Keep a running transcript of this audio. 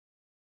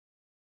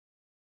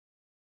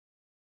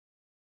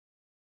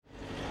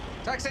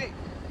Taxi!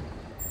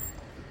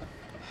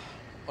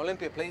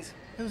 Olympia, please.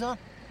 Who's on?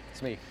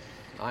 It's me.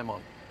 I'm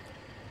on.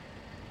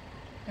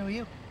 Who are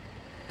you?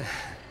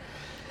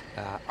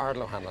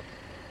 Ardal O'Hanlon.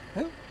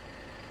 Who?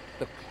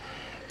 Look,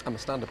 I'm a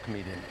stand-up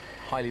comedian,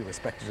 highly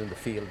respected in the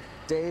field.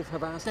 Dave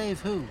have asked... Dave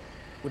who?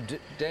 Well,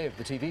 Dave,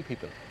 the TV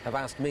people, have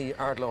asked me,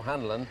 Ardal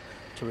O'Hanlon,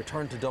 to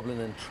return to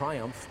Dublin in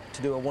triumph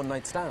to do a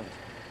one-night stand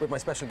with my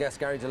special guests,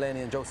 Gary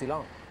Delaney and Josie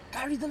Long.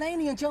 Gary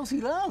Delaney and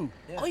Josie Long?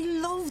 Yeah. I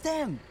love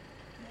them.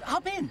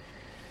 Hop in.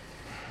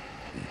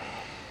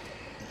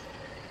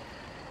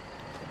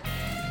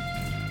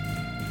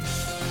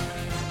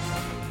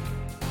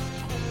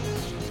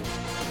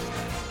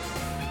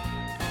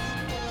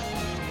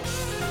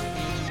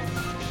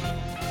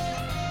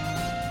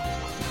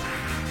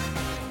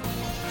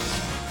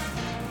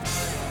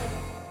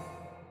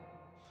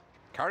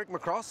 Carrick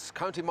Macross,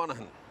 County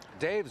Monaghan.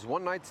 Dave's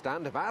one-night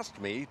stand have asked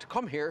me to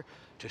come here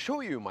to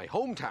show you my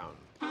hometown.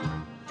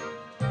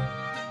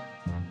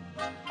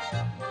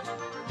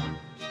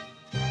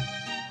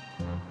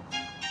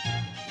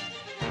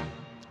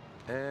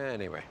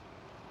 Anyway.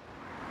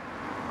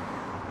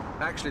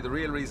 Actually, the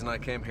real reason I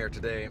came here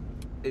today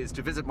is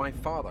to visit my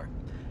father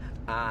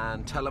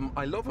and tell him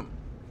I love him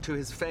to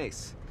his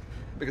face.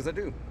 Because I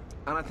do.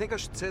 And I think I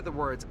should say the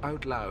words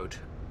out loud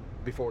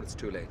before it's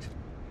too late.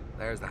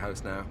 There's the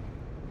house now.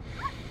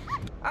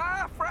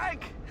 Ah,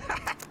 Frank!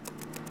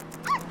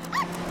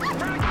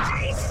 Frank,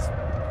 jeez!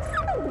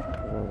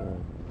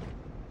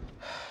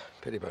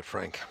 Pity about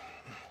Frank.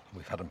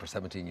 We've had him for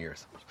 17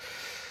 years.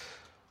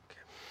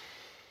 Okay.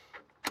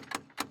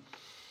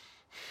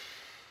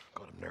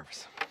 God, I'm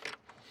nervous.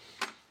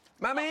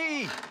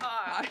 Mammy!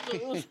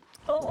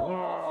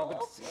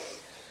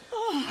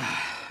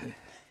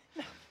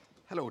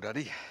 Hello,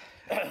 Daddy.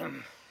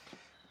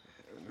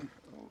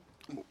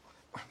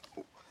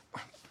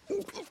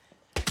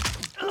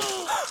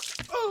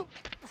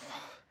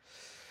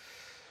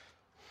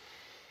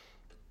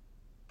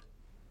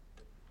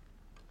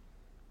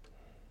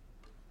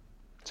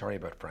 Sorry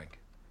about Frank.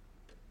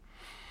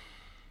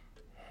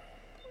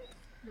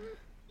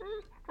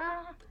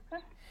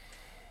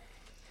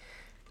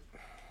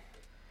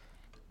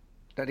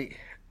 Daddy,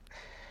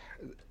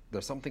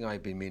 there's something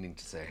I've been meaning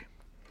to say.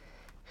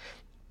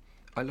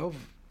 I love...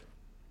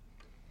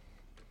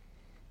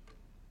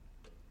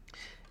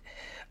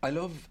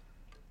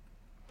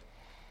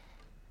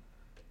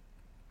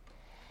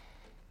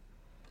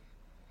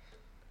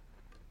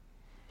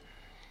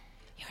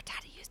 Your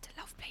daddy used to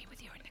love playing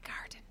with you in the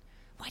garden.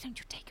 Why don't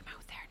you take him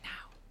out there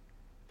now?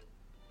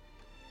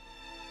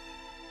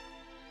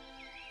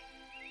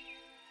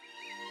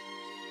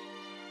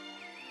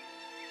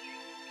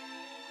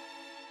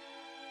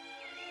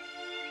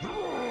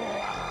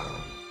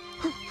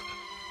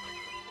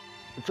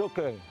 It's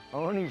okay. I'm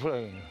only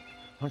playing.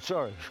 I'm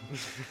sorry.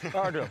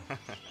 Ardal.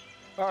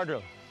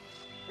 Ardal.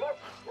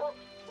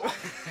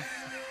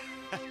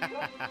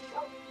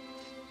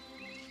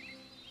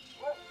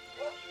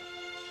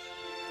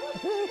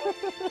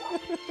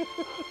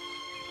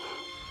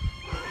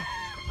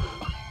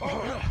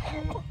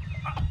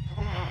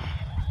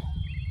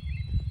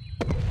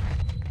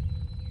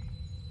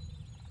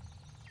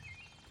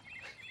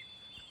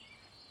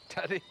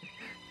 Daddy?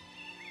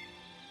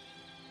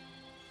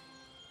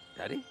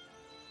 Daddy?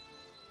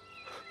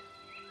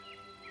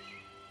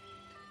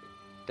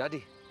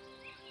 Daddy,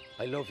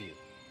 I love you.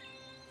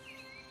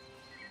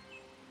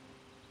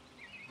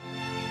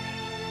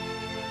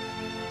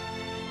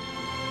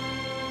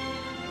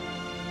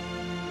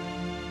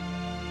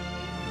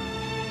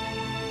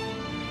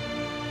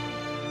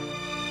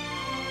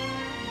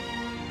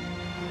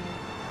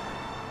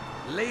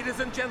 Ladies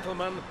and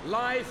gentlemen,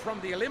 live from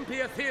the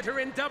Olympia Theatre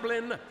in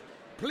Dublin,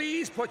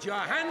 please put your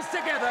hands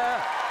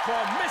together for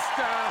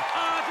Mr.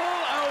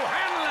 Ardal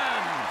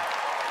O'Hanlon.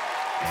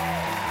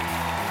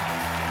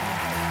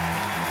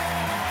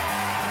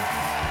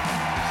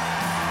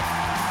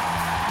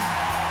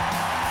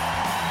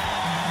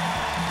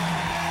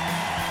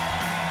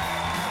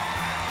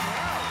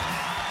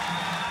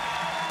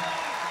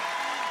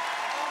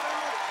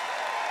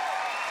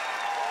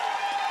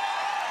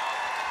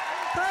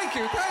 Thank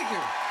you, thank you.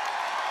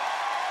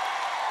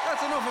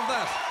 That's enough of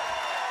that.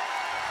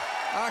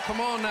 Ah,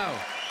 come on now.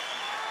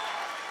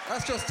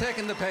 That's just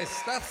taking the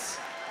piss.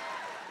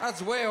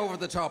 That's way over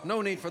the top.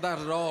 No need for that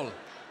at all.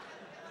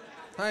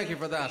 Thank you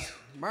for that.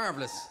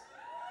 Marvellous.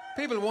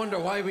 People wonder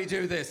why we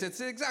do this. It's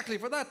exactly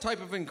for that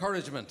type of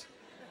encouragement.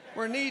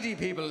 We're needy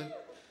people.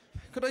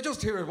 Could I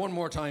just hear it one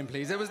more time,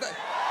 please? It was that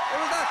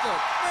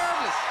good.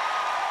 Marvellous.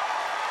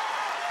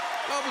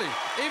 Lovely.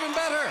 Even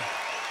better.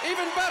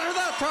 Even better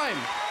that time.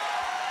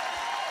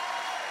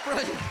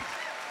 Brilliant.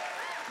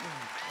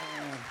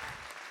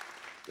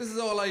 This is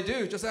all I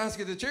do, just ask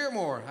you to cheer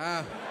more.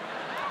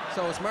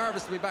 So it's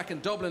marvellous to be back in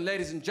Dublin,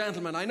 ladies and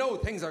gentlemen. I know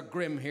things are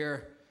grim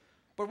here,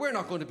 but we're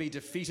not going to be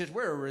defeated.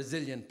 We're a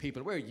resilient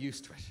people. We're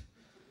used to it.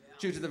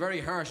 Due to the very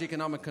harsh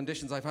economic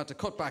conditions, I've had to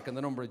cut back on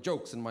the number of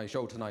jokes in my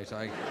show tonight.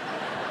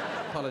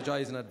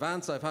 apologise in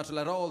advance. I've had to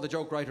let all the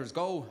joke writers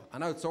go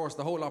and outsource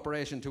the whole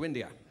operation to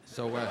India.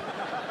 So,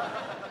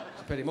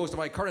 it's a pity. Most of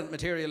my current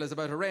material is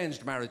about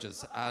arranged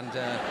marriages and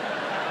the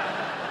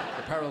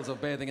perils of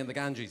bathing in the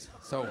Ganges.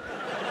 So,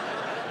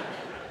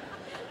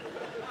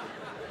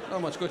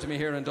 not much good to me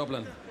here in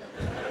Dublin.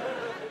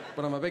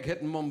 But I'm a big hit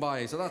in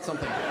Mumbai, so that's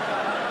something.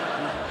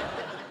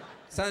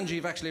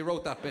 Sanjeev actually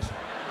wrote that bit.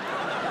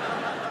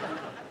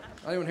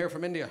 Anyone here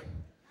from India?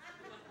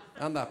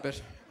 And that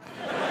bit.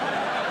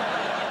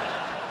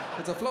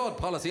 It's a flawed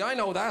policy, I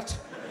know that.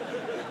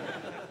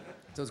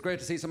 So it's great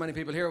to see so many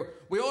people here.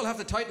 We all have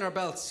to tighten our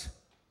belts.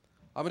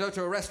 I went out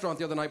to a restaurant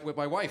the other night with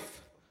my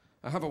wife.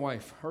 I have a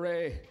wife,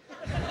 hooray.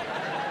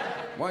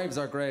 Wives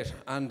are great.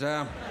 And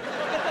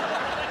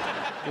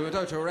we went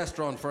out to a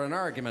restaurant for an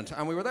argument,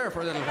 and we were there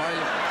for a little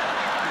while.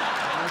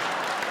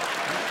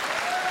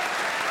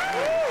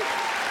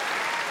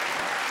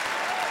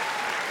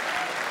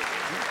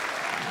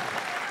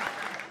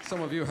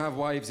 Some of you have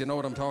wives, you know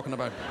what I'm talking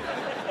about.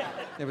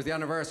 It was the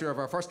anniversary of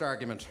our first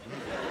argument.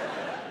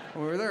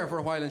 And we were there for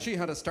a while, and she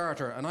had a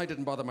starter, and I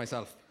didn't bother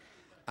myself.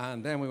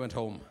 And then we went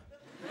home.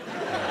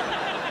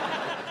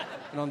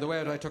 And on the way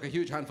out, I took a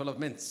huge handful of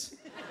mints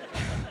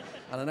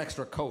and an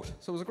extra coat.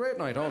 So it was a great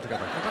night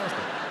altogether.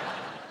 Fantastic.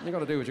 You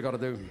gotta do what you gotta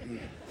do.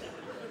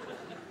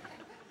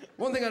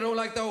 One thing I don't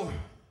like, though,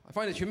 I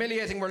find it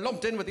humiliating we're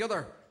lumped in with the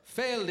other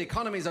failed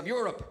economies of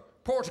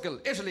Europe: Portugal,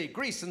 Italy,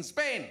 Greece, and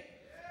Spain.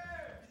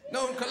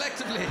 Known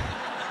collectively,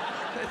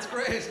 it's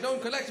great, known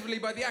collectively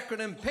by the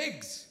acronym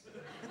PIGS,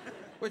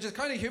 which is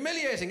kind of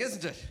humiliating,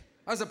 isn't it?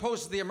 As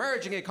opposed to the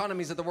emerging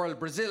economies of the world: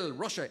 Brazil,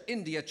 Russia,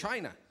 India,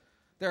 China.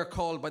 They're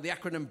called by the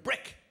acronym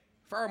BRIC,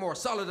 far more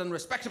solid and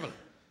respectable.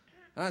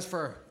 And as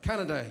for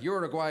Canada,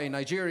 Uruguay,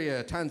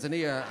 Nigeria,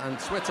 Tanzania, and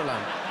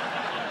Switzerland,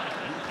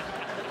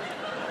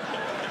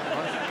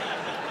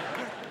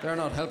 they're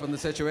not helping the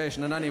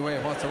situation in any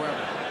way whatsoever.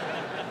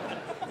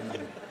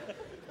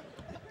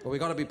 But we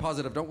gotta be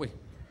positive, don't we?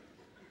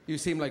 You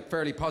seem like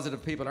fairly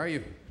positive people, are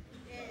you?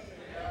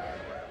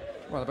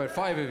 Well, about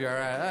 5 of you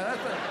are.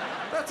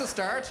 That's a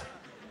start.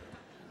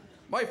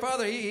 My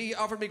father, he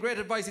offered me great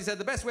advice. He said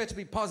the best way to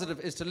be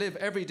positive is to live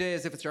every day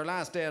as if it's your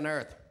last day on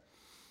earth.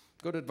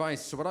 Good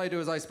advice. So what I do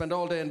is I spend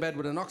all day in bed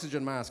with an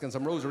oxygen mask and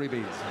some rosary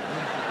beads.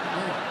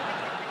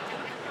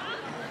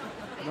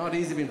 Not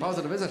easy being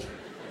positive, is it?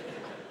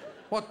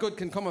 What good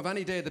can come of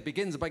any day that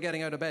begins by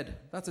getting out of bed?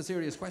 That's a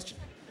serious question.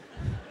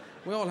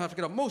 We all have to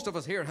get up. Most of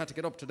us here had to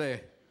get up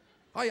today.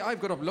 I've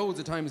got up loads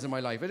of times in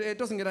my life. It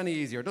doesn't get any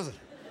easier, does it?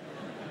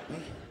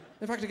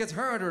 In fact, it gets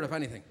harder, if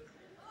anything.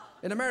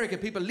 In America,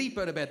 people leap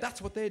out of bed.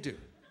 That's what they do.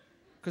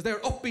 Because they're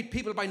upbeat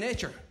people by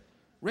nature.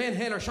 Rain,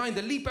 hail, or shine,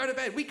 they leap out of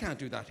bed. We can't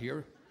do that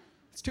here.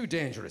 It's too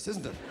dangerous,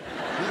 isn't it?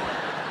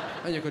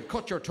 And you could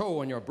cut your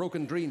toe on your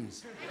broken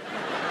dreams.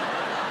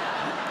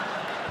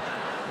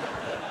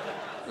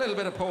 A little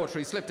bit of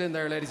poetry slipped in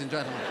there, ladies and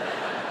gentlemen.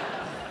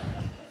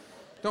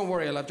 Don't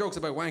worry, I'll have jokes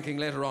about wanking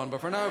later on,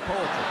 but for now,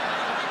 poetry.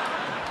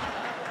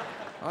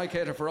 I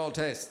cater for all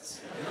tastes.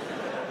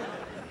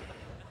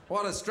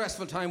 What a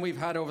stressful time we've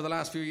had over the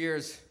last few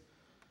years.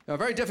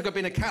 Very difficult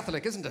being a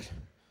Catholic, isn't it?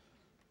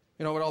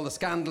 You know, with all the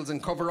scandals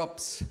and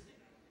cover-ups.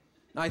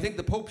 I think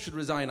the Pope should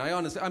resign.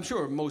 I'm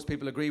sure most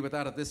people agree with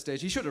that at this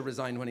stage. He should have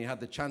resigned when he had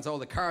the chance. All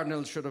the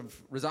cardinals should have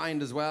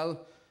resigned as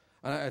well.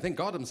 And I think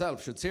God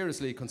himself should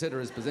seriously consider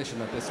his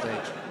position at this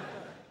stage.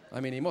 I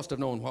mean, he must have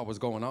known what was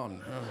going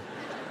on.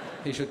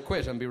 He should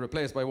quit and be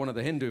replaced by one of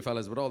the Hindu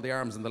fellas with all the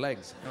arms and the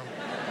legs.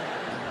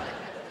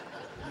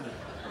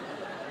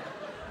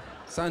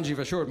 Sanjeev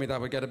assured me that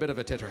would get a bit of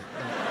a titter.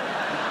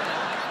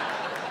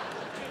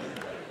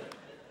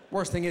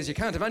 Worst thing is, you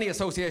can't have any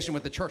association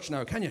with the church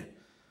now, can you?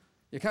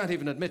 You can't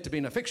even admit to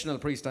being a fictional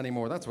priest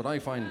anymore. That's what I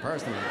find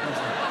personally. No,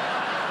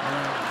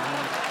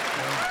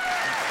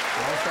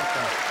 stop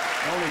that.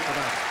 No need for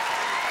that.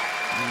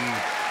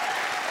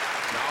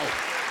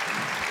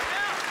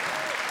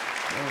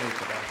 No need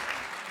for that.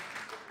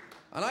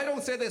 And I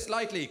don't say this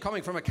lightly,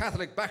 coming from a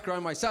Catholic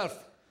background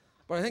myself,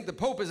 but I think the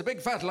Pope is a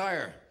big fat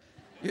liar.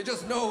 You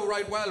just know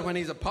right well when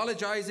he's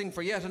apologising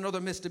for yet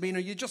another misdemeanour.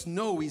 You just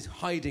know he's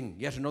hiding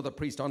yet another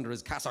priest under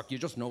his cassock. You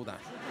just know that.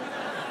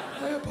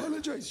 I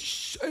apologise.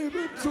 Shh, I'm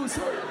so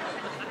sorry.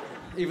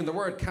 Even the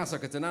word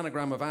cassock, it's an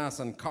anagram of ass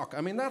and cock.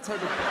 I mean, that's how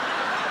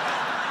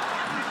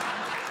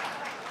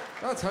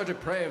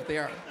depraved they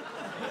are.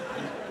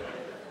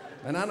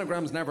 And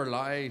anagrams never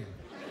lie.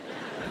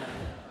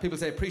 People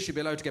say priests should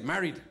be allowed to get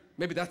married.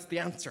 Maybe that's the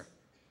answer.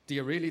 Do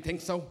you really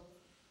think so?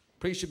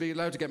 Priests should be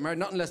allowed to get married,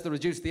 not unless they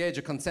reduce the age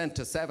of consent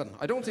to 7.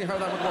 I don't see how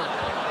that would work.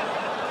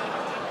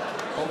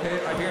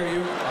 Okay, I hear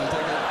you. I'll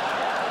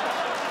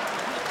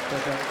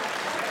take a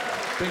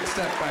big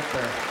step back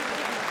there.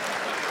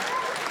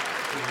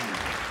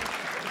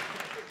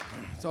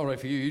 It's all right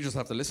for you. You just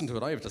have to listen to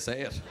it. I have to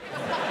say it.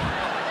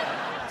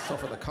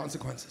 Suffer the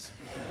consequences.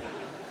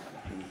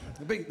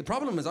 The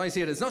problem, as I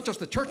see it, is not just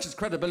the church's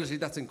credibility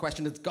that's in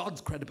question, it's God's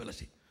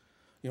credibility.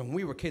 You know, when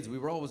we were kids, we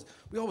always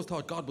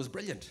thought God was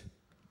brilliant.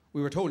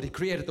 We were told he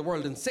created the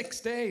world in 6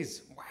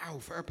 days. Wow,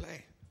 fair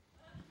play.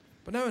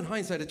 But now in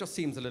hindsight, it just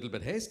seems a little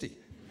bit hasty.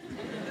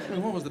 I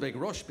mean, what was the big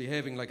rush,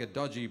 behaving like a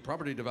dodgy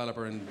property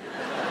developer? And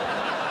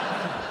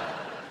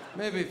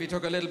maybe if he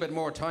took a little bit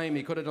more time,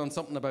 he could have done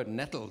something about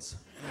nettles.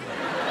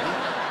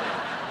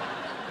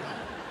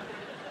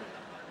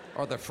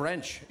 Or the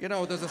French. You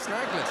know, there's a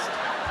snag list.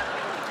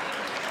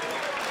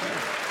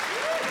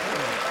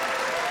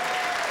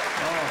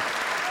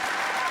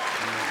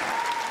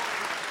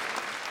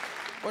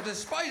 But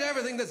despite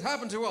everything that's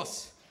happened to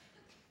us,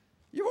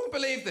 you won't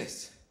believe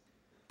this,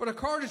 but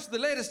according to the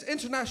latest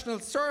international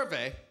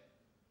survey,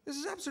 this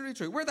is absolutely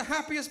true. We're the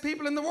happiest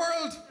people in the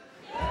world.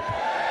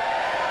 I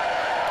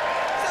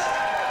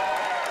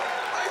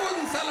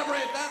wouldn't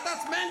celebrate that.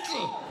 That's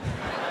mental.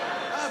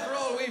 After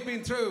all we've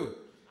been through.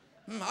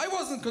 I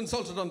wasn't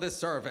consulted on this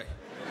survey.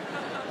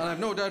 And I've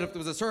no doubt if there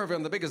was a survey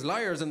on the biggest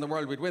liars in the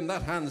world, we'd win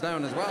that hands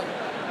down as well.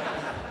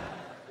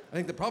 I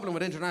think the problem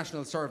with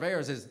international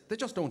surveyors is they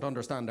just don't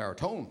understand our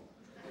tone.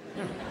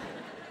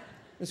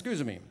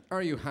 Excuse me,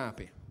 are you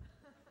happy?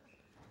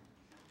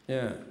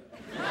 Yeah.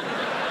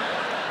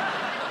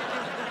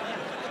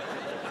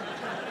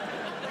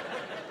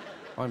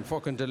 I'm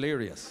fucking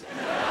delirious.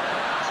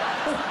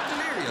 Oh,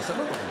 delirious,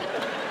 another one.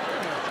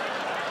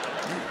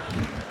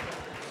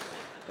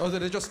 Oh,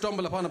 did I just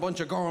stumble upon a bunch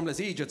of gormless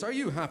Egypts? Are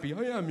you happy?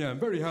 I am, yeah, I'm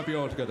very happy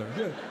altogether.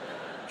 Yeah.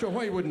 Sure,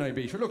 why wouldn't I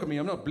be? Sure, look at me,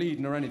 I'm not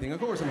bleeding or anything. Of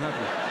course I'm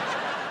happy.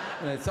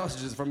 And I had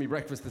sausages for me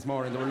breakfast this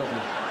morning, they were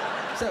lovely.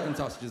 7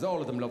 sausages,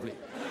 all of them lovely.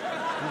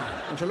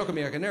 And sure, look at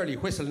me, I can nearly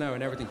whistle now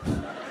and everything.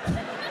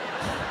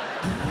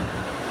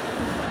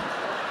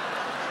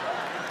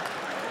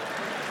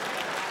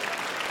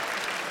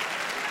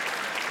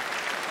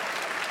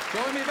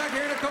 Join me back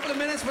here in a couple of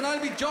minutes when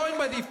I'll be joined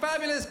by the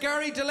fabulous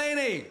Gary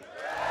Delaney.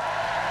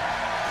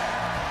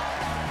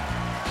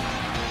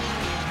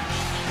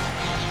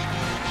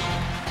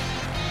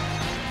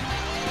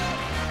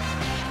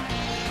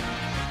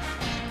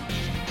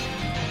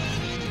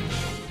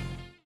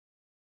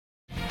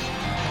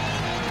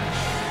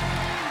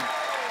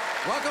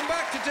 Welcome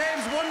back to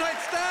Dave's One Night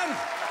Stand.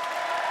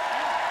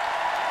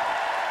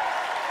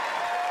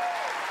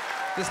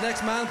 This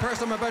next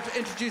person I'm about to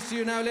introduce to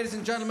you now, ladies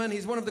and gentlemen,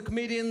 he's one of the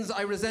comedians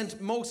I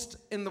resent most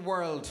in the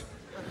world.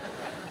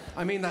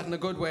 I mean that in a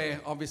good way,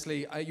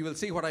 obviously. You will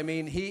see what I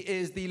mean. He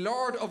is the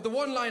Lord of the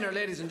One-Liner,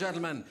 ladies and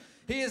gentlemen.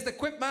 He is the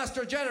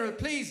Quipmaster General.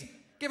 Please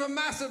give a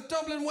massive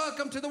Dublin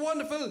welcome to the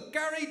wonderful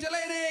Gary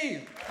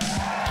Delaney.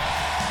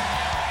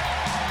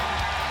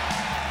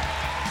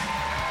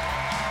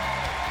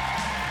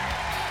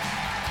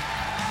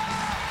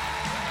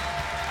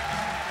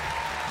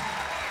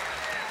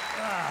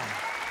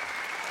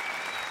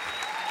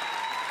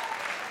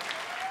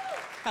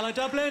 Hello,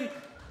 Dublin.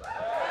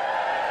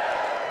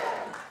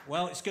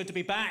 Well, it's good to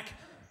be back.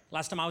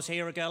 Last time I was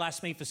here, a girl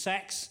asked me for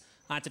sex.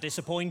 I had to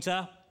disappoint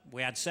her.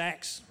 We had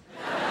sex.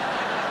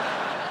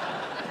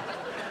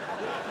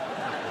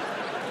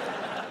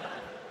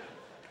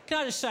 Can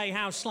I just say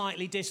how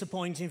slightly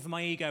disappointing for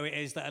my ego it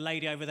is that a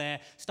lady over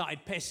there started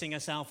pissing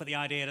herself at the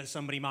idea that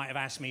somebody might have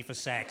asked me for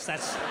sex.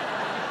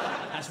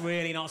 That's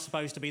really not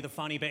supposed to be the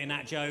funny bit in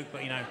that joke,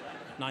 but, you know,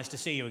 nice to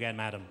see you again,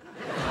 madam.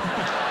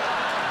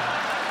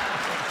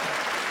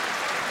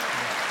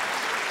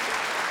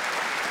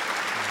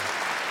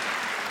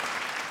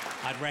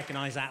 I'd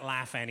recognise that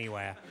laugh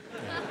anywhere.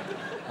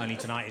 Yeah. Only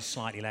tonight is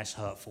slightly less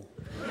hurtful.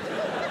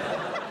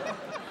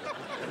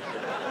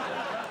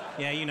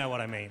 Yeah, you know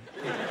what I mean.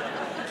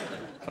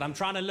 But I'm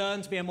trying to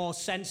learn to be a more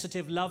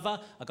sensitive lover.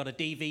 I got a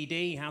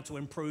DVD, How to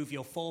Improve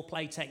Your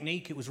Foreplay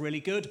Technique. It was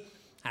really good.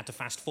 Had to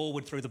fast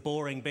forward through the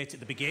boring bit at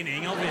the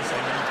beginning, obviously.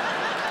 I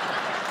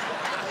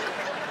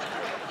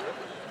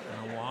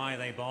don't know why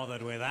they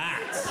bothered with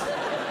that.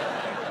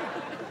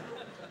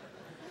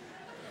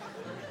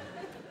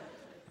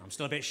 I'm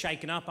still a bit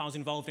shaken up. I was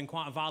involved in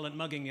quite a violent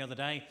mugging the other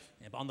day.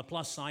 Yeah, but on the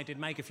plus side, did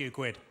make a few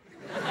quid.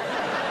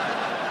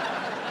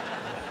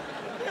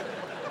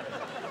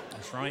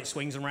 That's right,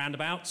 swings and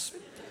roundabouts.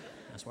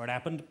 That's where it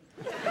happened.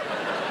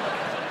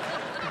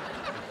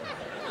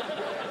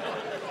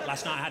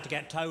 Last night I had to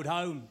get towed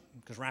home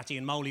because Ratty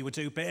and Moley were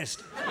too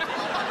pissed.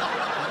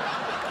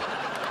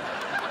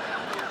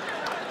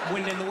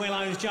 Wind in the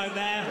willows joke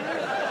there.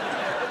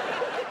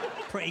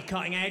 Pretty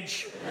cutting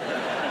edge.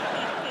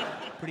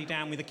 Pretty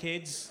down with the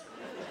kids.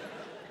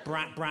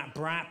 Brap, brap,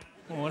 brap.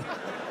 Or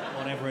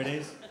whatever it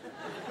is.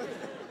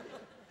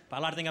 But I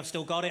like to think I've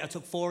still got it. I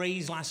took 4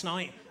 E's last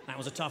night. That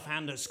was a tough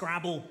hand at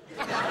Scrabble.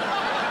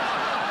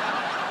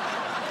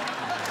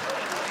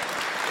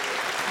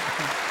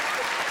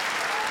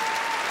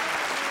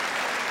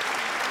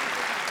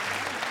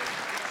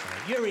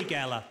 Uri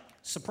Geller,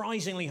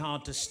 surprisingly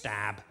hard to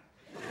stab.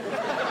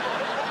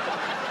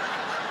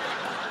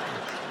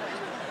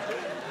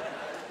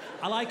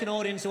 I like an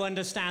audience who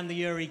understand the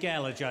Uri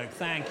Geller joke,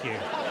 thank you.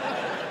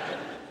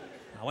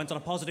 I went on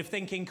a positive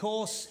thinking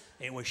course,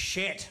 it was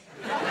shit.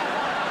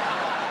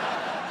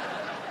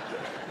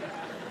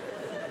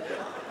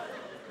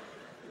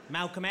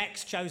 Malcolm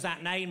X chose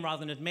that name rather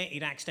than admit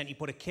he'd accidentally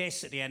put a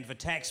kiss at the end of a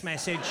text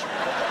message.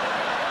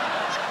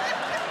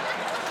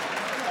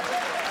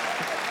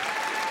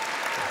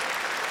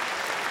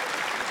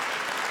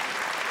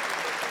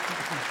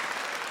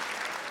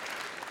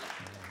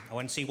 I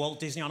went to see Walt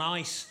Disney on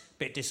Ice.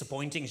 Bit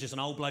disappointing, it's just an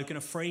old bloke in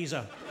a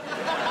freezer.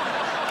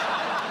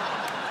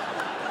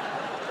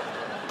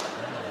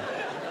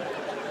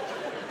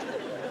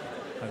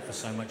 Hope for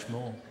so much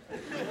more.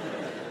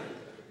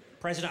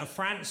 President of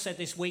France said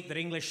this week that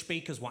English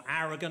speakers were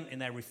arrogant in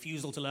their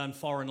refusal to learn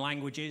foreign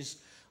languages.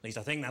 At least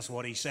I think that's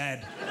what he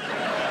said.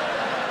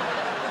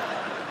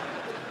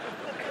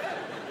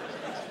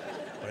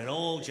 But it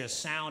all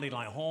just sounded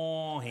like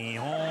haw, hee,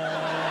 haw,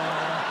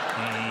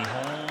 hee,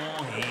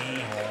 haw, hee,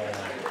 haw.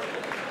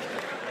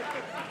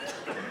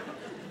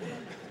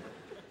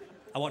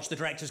 I watched the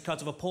director's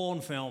cut of a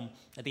porn film.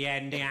 At the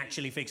end, he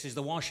actually fixes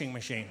the washing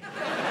machine.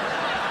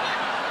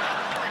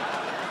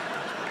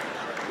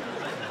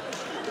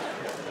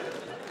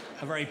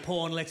 A very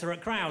porn-literate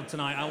crowd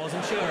tonight. I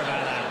wasn't sure about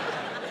that.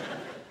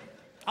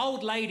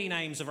 Old lady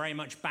names are very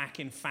much back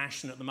in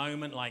fashion at the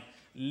moment, like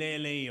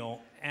Lily or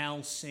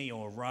Elsie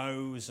or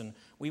Rose, and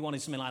we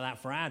wanted something like that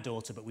for our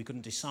daughter, but we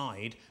couldn't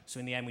decide, so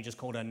in the end we just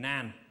called her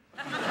Nan.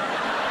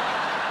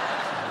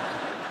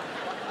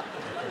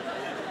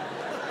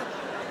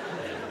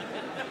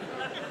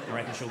 I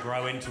reckon she'll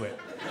grow into it.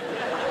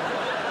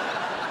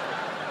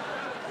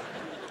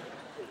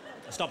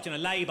 I stopped in a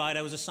lay-by,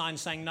 there was a sign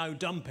saying no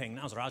dumping.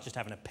 That was all right, I was just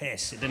having a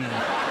piss. It didn't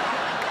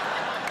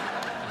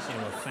seem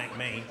to affect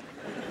me.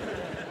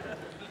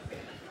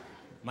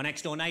 My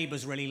next-door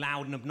neighbour's really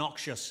loud and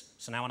obnoxious,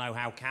 so now I know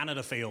how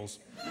Canada feels.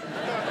 And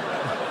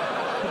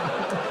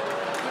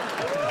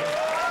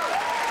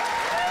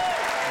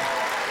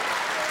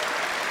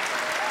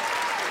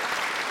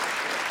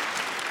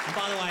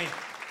by the way,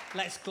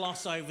 let's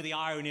gloss over the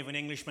irony of an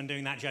Englishman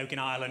doing that joke in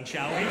Ireland,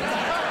 shall we?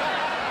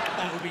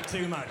 That would be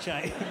too much,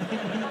 eh?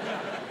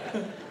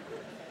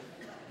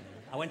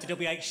 I went to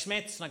W.H.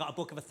 Smith's and I got a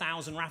book of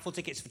 1,000 raffle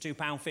tickets for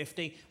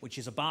 £2.50, which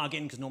is a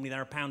bargain because normally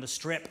they're £1 a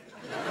strip.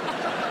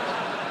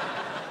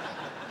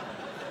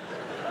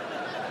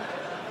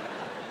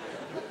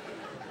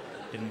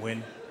 Didn't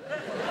win.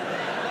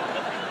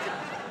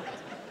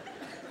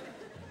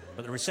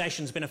 But the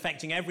recession's been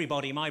affecting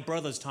everybody. My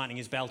brother's tightening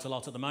his belt a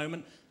lot at the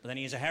moment, but then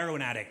he is a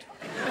heroin addict.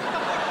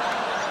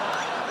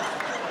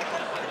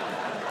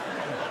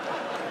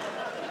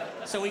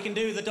 So we can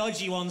do the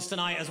dodgy ones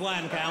tonight as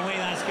well, can we?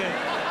 That's good.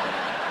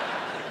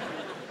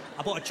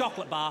 I bought a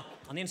chocolate bar.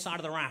 On the inside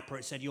of the wrapper,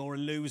 it said, "You're a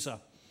loser."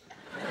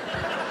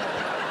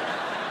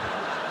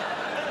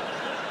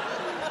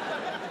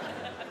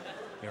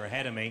 You're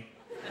ahead of me.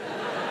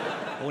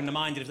 I wouldn't have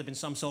minded if there'd been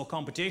some sort of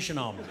competition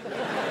on.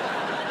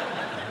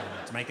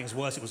 To make things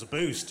worse, it was a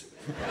boost.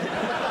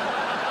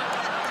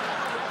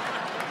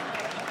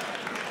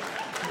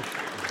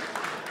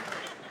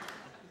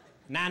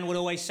 Nan would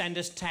always send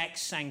us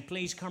texts saying,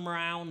 "Please come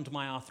round,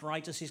 my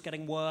arthritis is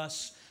getting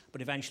worse,"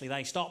 but eventually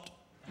they stopped.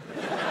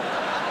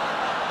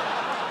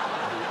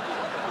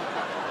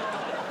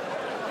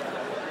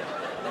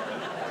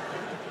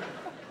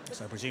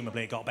 So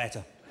presumably it got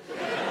better.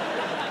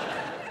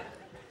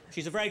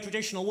 She's a very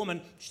traditional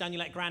woman. She'd only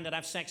let Grandad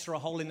have sex through a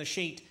hole in the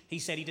sheet. He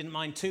said he didn't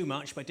mind too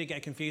much, but it did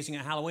get confusing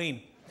at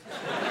Halloween.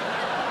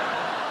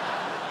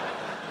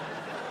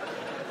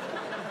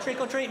 Trick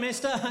or treat,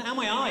 mister? How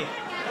may I?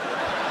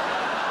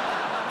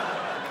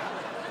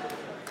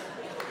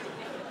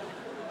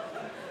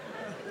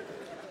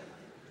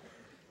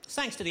 It's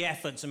thanks to the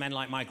efforts of men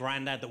like my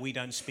granddad that we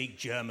don't speak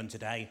German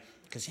today,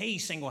 because he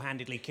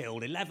single-handedly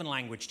killed 11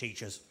 language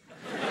teachers.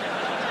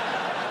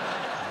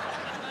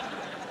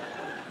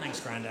 Thanks,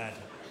 Grandad.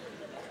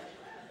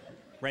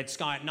 Red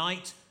sky at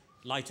night,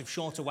 light of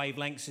shorter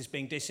wavelengths is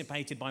being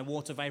dissipated by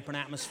water vapour and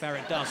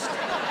atmospheric dust.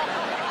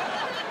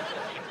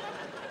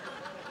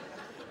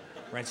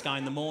 Red sky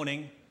in the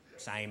morning,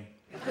 same.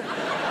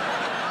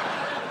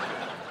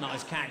 Not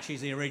as catchy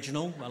as the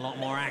original, but a lot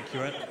more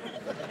accurate.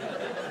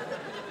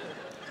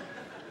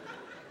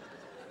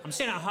 I'm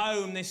sitting at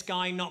home, this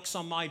guy knocks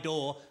on my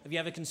door. "Have you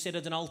ever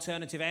considered an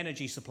alternative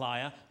energy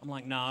supplier?" I'm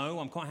like, "No,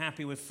 I'm quite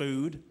happy with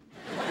food."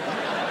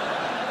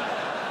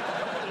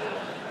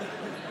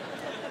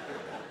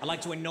 I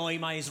like to annoy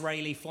my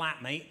Israeli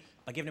flatmate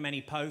by giving him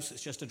any post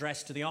that's just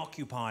addressed to the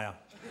occupier.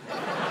 A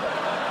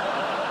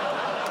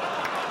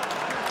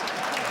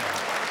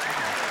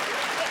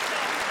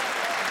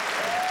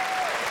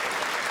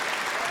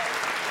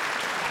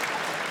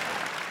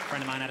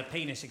friend of mine had a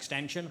penis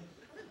extension.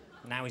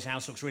 Now his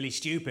house looks really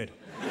stupid.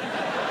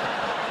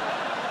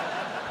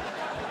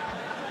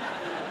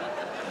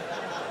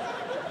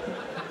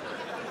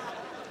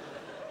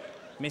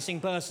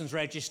 Missing persons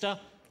register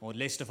or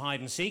list of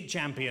hide-and-seek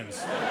champions.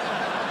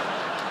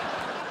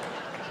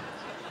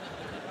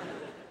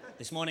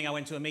 This morning I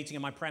went to a meeting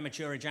of my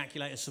premature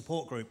ejaculator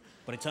support group,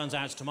 but it turns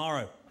out it's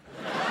tomorrow.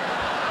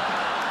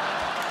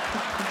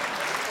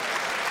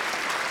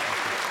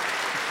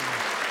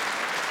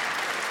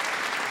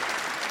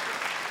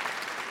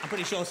 I'm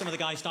pretty sure some of the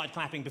guys started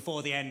clapping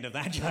before the end of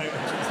that joke.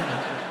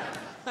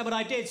 No, but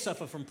I did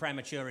suffer from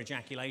premature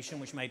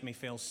ejaculation, which made me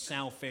feel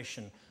selfish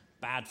and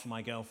bad for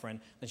my girlfriend.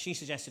 Then she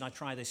suggested I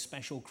try this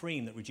special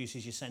cream that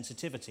reduces your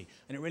sensitivity,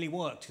 and it really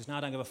worked, because now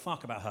I don't give a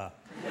fuck about her.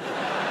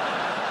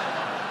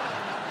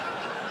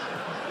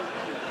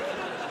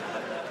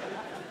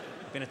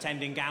 I've been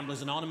attending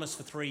Gamblers Anonymous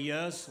for 3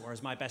 years,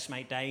 whereas my best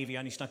mate Dave, he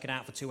only stuck it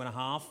out for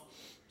 2.5.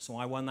 So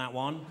I won that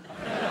one.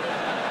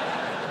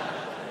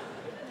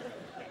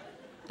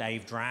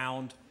 Dave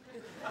drowned.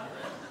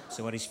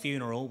 So at his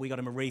funeral, we got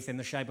him a wreath in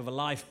the shape of a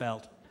life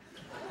belt.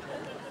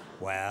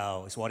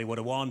 Well, it's what he would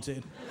have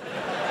wanted.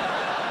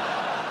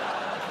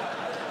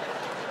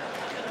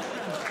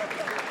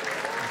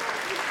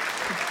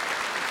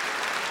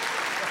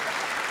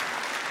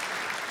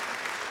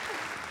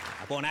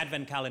 I bought an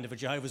advent calendar for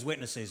Jehovah's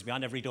Witnesses.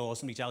 Behind every door,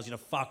 somebody tells you to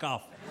fuck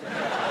off.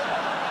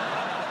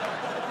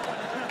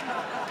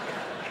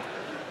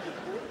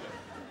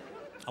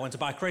 I went to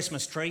buy a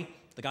Christmas tree.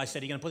 The guy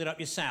said, "Are you going to put it up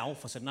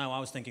yourself?" I said, "No, I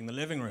was thinking the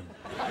living room."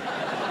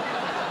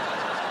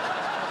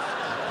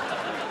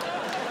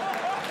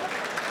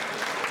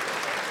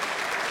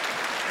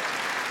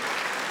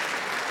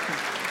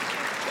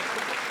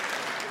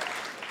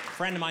 A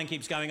friend of mine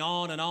keeps going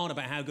on and on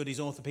about how good his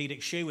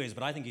orthopaedic shoe is,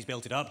 but I think he's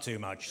built it up too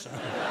much. So.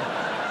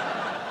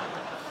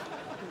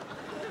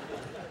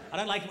 I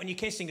don't like it when you're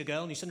kissing a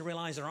girl and you suddenly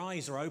realise her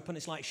eyes are open.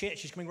 It's like, shit,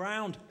 she's coming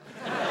round.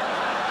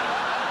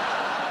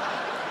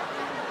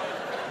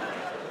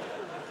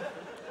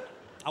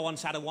 I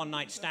once had a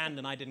one-night stand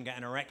and I didn't get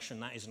an erection.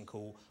 That isn't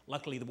cool.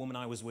 Luckily, the woman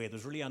I was with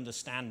was really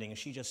understanding and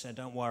she just said,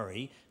 "Don't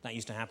worry, that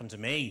used to happen to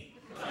me."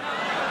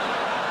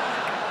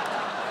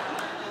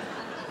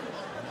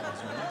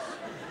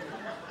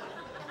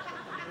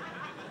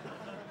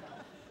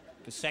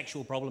 Because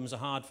sexual problems are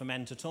hard for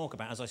men to talk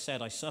about. As I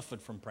said, I suffered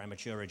from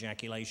premature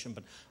ejaculation,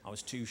 but I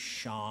was too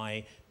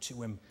shy,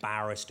 too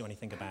embarrassed to do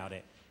anything about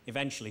it.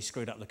 Eventually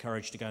screwed up the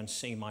courage to go and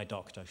see my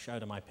doctor,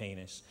 showed her my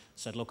penis,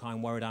 said, "Look,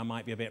 I'm worried I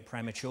might be a bit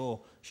premature."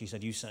 She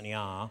said, "You certainly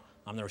are.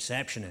 I'm the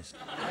receptionist."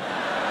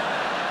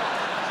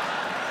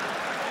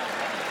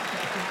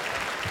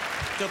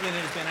 Dublin,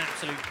 it has been an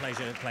absolute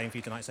pleasure playing for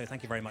you tonight, so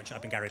thank you very much.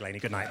 I've been Gary Delaney.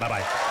 Good night.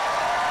 Bye-bye.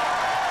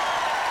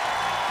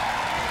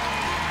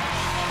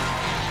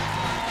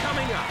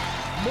 Coming up,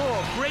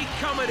 more great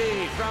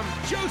comedy from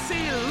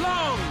Josie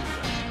Long.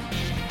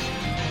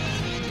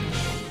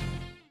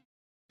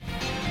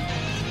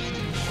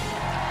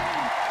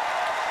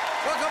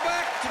 Welcome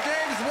back to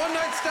Dave's One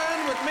Night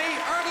Stand with me,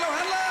 Ardal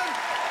O'Hanlon.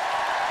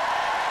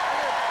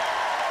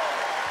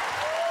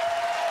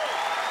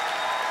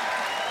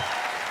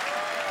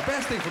 The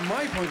best thing from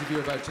my point of view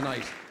about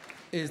tonight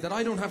is that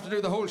I don't have to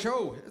do the whole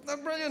show. Isn't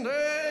that brilliant?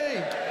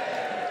 Hey!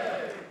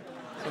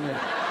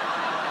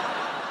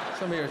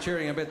 Some of you are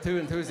cheering a bit too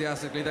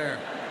enthusiastically there.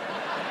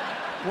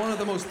 One of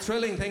the most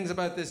thrilling things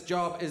about this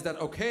job is that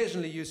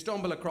occasionally you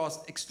stumble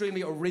across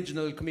extremely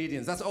original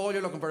comedians. That's all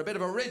you're looking for, a bit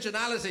of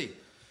originality.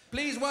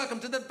 Please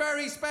welcome to the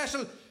very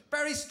special,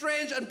 very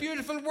strange and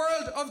beautiful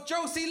world of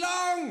Josie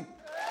Long!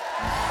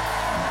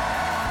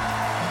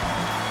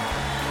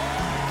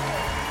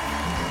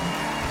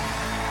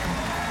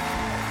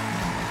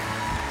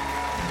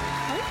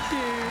 Thank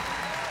you.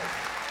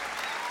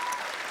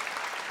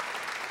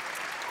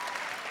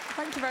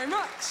 Thank you very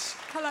much.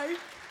 Hello.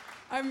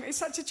 It's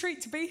such a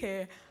treat to be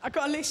here. I've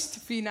got a list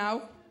for you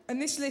now,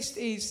 and this list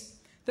is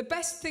the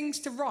best things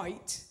to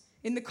write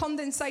in the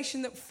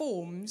condensation that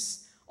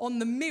forms on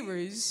the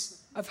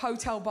mirrors of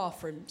hotel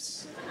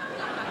bathrooms.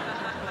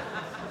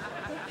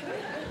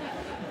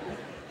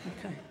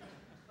 Okay.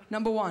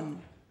 Number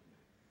 1.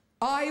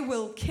 I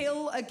will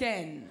kill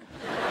again.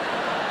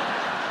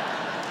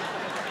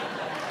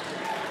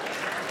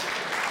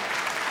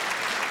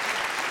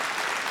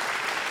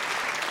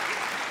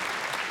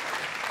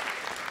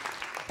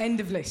 End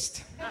of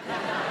list.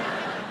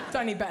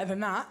 Don't need better than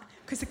that,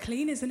 because the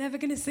cleaners are never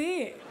going to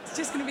see it. It's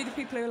just going to be the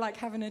people who are like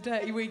having a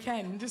dirty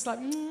weekend, just like,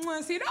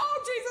 see it.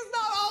 Oh, Jesus, no,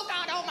 oh,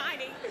 God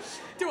almighty.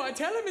 Do I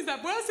tell him? Is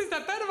that worse? Is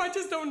that better? I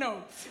just don't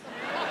know.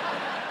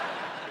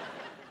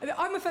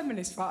 I'm a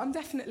feminist, right? I'm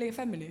definitely a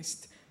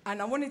feminist.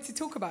 And I wanted to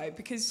talk about it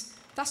because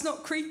that's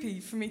not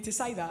creepy for me to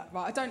say that,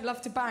 right? I don't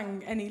love to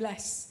bang any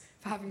less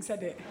for having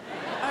said it.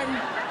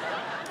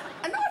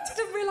 And I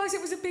didn't realise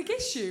it was a big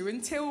issue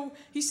until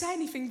you say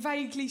anything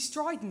vaguely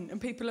strident and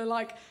people are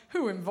like,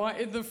 "Who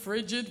invited the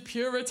frigid,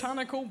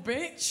 puritanical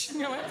bitch?" And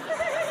you're like...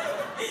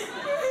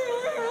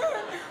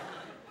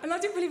 And I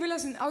didn't really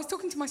realise... I was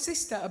talking to my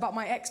sister about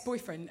my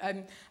ex-boyfriend,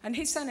 and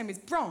his surname is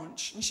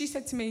Branch, and she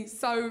said to me,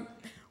 "So,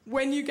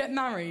 when you get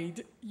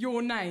married,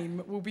 your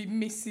name will be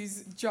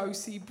Mrs.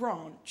 Josie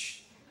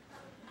Branch?"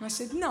 And I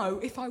said, "No,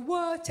 if I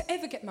were to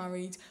ever get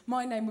married,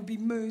 my name would be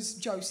Ms.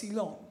 Josie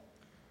Long."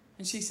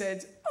 And she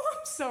said, "Oh,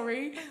 I'm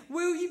sorry,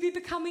 will you be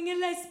becoming a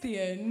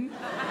lesbian?"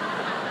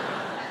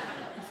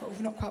 I thought,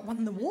 we've not quite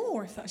won the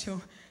war if that's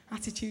your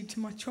attitude to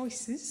my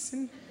choices.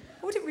 And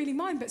I wouldn't really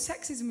mind, but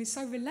sexism is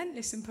so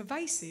relentless and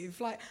pervasive.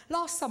 Like,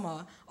 last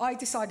summer, I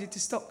decided to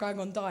stop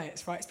going on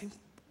diets, right? It's been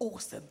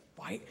awesome,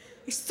 right?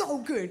 It's so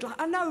good. Like,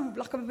 I know,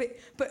 like, I'm a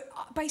bit... But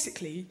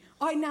basically,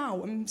 I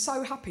now am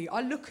so happy.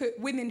 I look at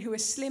women who are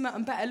slimmer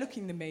and better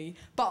looking than me,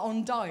 but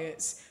on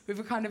diets, with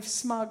a kind of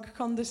smug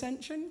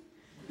condescension.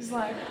 It's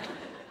like,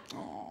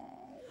 oh.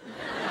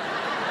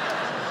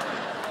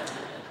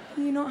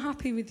 You're not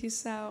happy with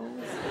yourself.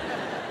 Can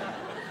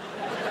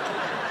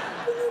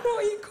you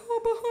not eat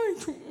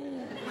carbohydrate.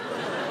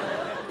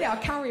 Yeah, I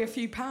carry a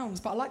few pounds,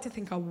 but I like to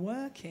think I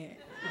work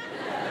it.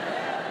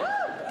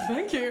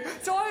 Thank you.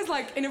 So I was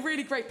like in a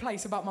really great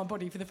place about my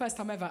body for the first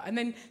time ever. And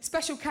then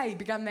Special K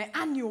began their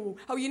annual...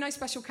 Oh, you know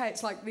Special K?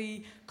 It's like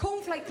the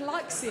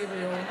cornflake-like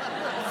cereal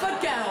for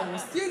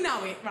girls. You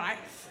know it, right?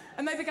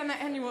 And they began their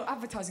annual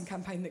advertising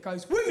campaign that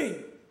goes,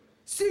 women,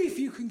 see if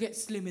you can get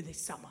slimmer this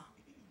summer.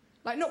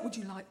 Like, not would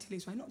you like to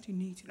lose weight, not do you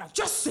need to. No,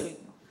 just see.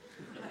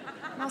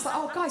 And I was like,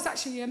 oh, guys,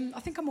 actually, I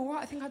think I'm all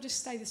right. I think I'll just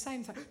stay the same.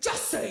 It's like,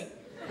 just see.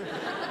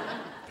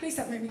 Please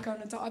don't make me go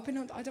on a diet.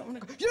 I don't want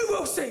to go. You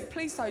will see.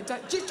 Please don't.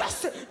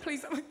 Just see.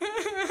 Please don't.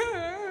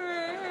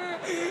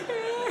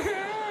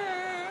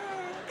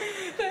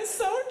 They're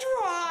so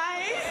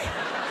dry.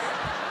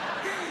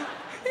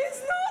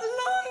 It's not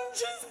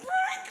lunch, it's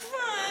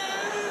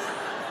breakfast.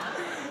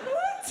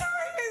 What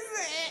time is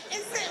it?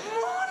 Is it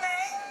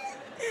morning?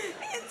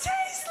 It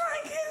tastes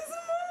like it's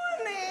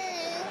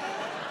morning.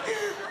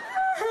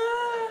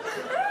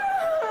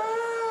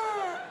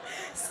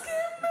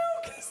 Skim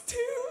milk is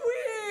too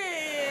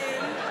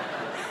weird.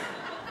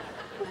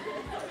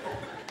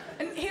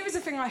 And here is the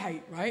thing I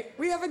hate, right?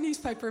 We have a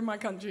newspaper in my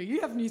country.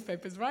 You have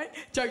newspapers, right?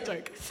 Joke,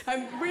 joke.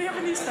 We have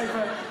a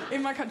newspaper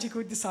in my country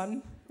called The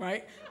Sun,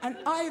 right? And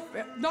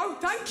no,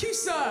 thank you,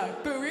 sir.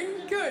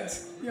 Booing, good.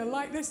 You'll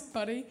like this,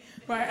 buddy.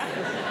 Right?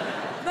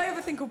 They have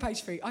a thing called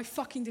Page 3. I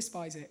fucking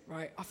despise it,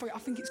 right? I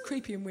think it's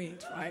creepy and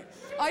weird, right?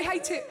 I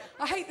hate it.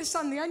 I hate The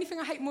Sun. The only thing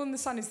I hate more than The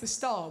Sun is The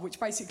Star, which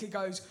basically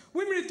goes,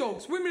 women are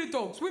dogs, women are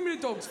dogs, women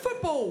are dogs,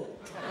 football!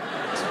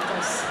 That's what it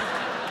does.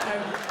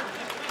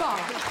 But,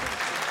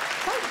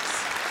 folks...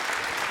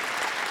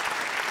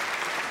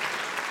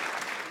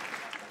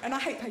 And I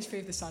hate Page 3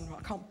 of The Sun, right?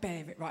 I can't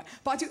bear it, right?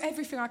 But I do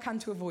everything I can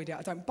to avoid it.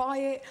 I don't buy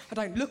it, I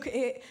don't look at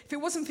it. If it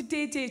wasn't for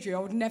Dear Deirdre, I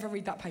would never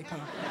read that paper.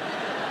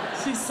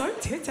 She's so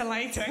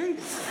titillating.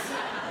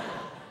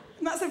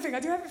 And that's the thing, I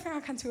do everything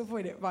I can to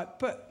avoid it, right?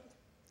 But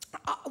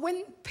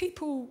when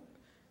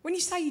you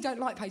say you don't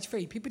like Page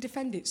 3, people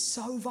defend it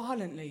so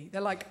violently. They're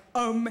like,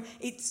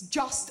 it's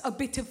just a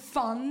bit of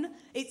fun.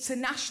 It's a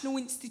national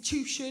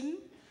institution.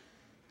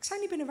 It's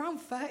only been around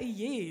 30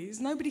 years.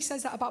 Nobody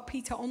says that about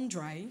Peter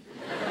Andre.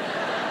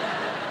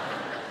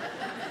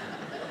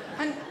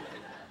 And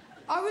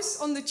I was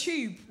on the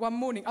Tube one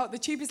morning. Oh, the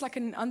Tube is like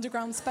an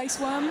underground space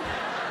worm.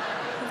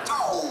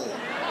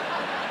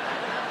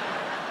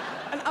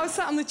 And I was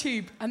sat on the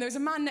Tube, and there was a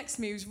man next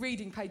to me who was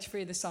reading Page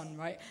 3 of The Sun,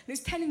 right? And it was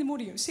 10 in the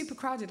morning. It was super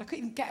crowded. I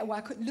couldn't even get away.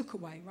 I couldn't look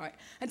away, right?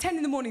 And 10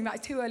 in the morning, that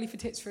is too early for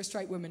tits for a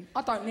straight woman.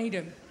 I don't need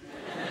them.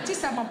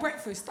 Just have my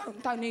breakfast.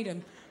 Don't need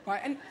them,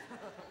 right? And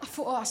I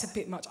thought, oh, that's a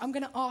bit much. I'm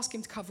going to ask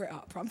him to cover it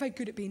up. Right? I'm very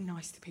good at being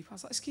nice to people. I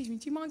was like, excuse me,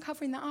 do you mind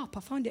covering that up? I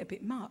find it a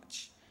bit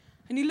much.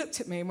 And he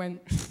looked at me and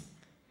went,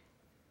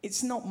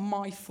 it's not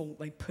my fault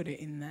they put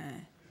it in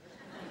there.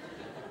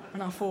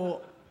 And I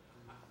thought,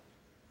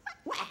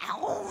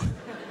 well,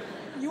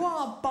 you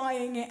are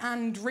buying it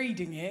and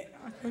reading it.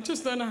 I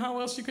just don't know how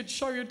else you could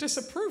show your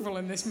disapproval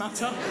in this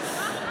matter.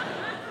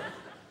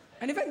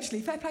 And eventually,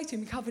 fair play to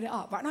him, he covered it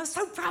up, right? And I was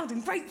so proud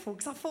and grateful,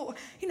 because I thought,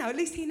 at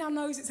least he now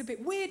knows it's a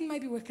bit weird, and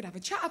maybe we could have a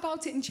chat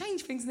about it and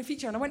change things in the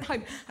future. And I went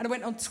home, and I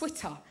went on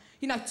Twitter.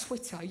 You know,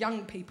 Twitter,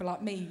 young people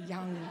like me,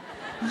 young,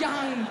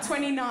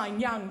 29,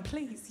 young,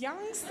 please,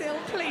 young still,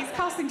 please.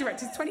 Casting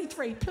directors,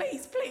 23,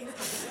 please.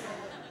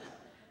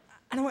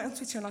 And I went on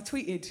Twitter, and I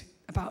tweeted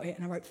about it,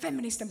 and I wrote,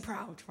 feminist and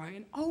proud, right?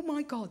 And oh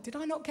my God, did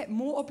I not get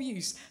more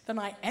abuse than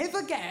I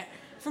ever get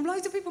from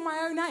loads of people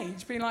my own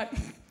age being like...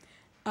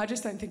 I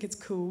just don't think it's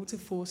cool to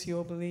force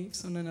your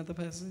beliefs on another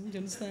person, do you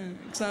understand?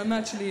 So I'm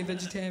actually a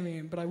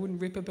vegetarian, but I wouldn't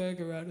rip a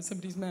burger out of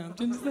somebody's mouth,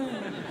 do you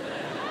understand?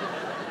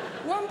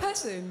 One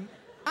person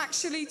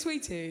actually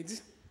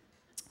tweeted,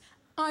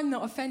 I'm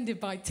not offended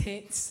by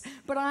tits,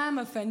 but I am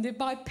offended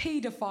by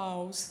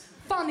paedophiles.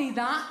 Funny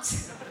that.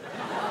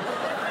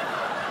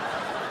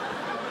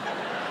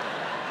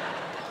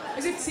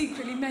 As if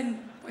secretly meant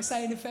by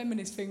saying the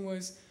feminist thing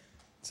was,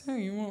 tell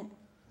you what,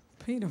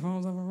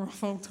 paedophiles have a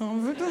rough old time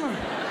of it, don't they?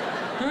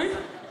 Hey?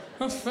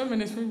 Us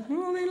feminists,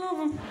 well, they love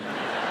them.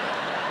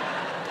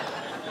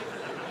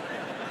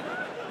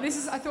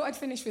 I thought I'd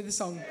finish with a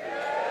song.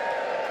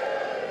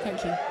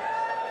 Thank you.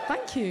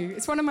 Thank you.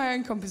 It's one of my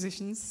own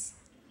compositions.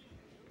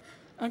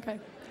 Okay.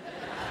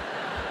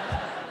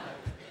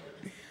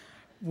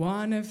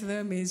 One of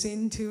them is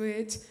into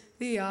it,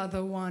 the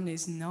other one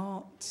is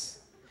not.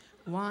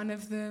 One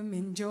of them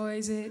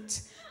enjoys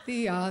it,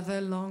 the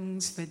other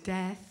longs for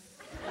death.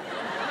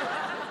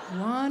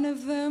 One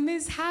of them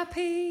is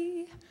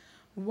happy,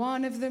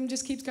 one of them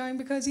just keeps going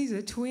because he's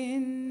a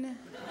twin.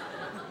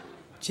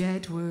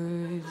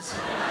 Jedward.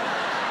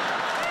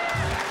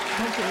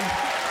 Thank you.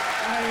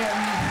 I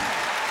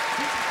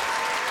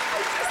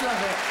just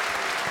love it.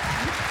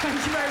 Thank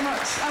you very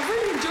much. I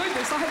really enjoyed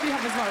this. I hope you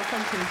have as well.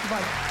 Thank you.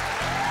 Goodbye.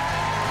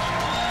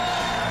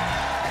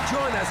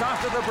 Join us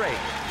after the break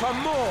for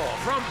more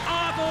from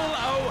Ardal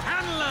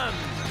O'Hanlon.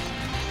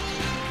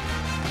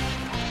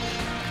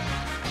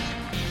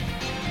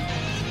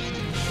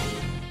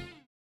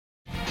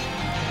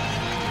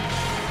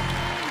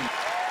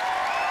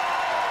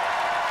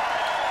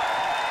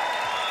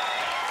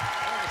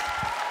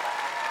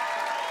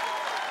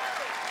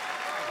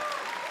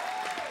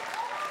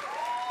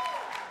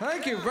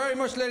 Thank you very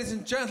much, ladies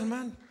and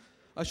gentlemen.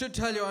 I should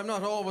tell you, I'm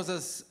not always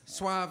as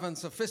suave and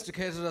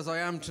sophisticated as I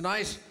am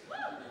tonight.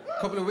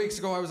 A couple of weeks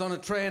ago, I was on a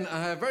train,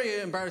 a very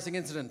embarrassing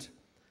incident.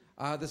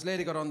 This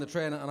lady got on the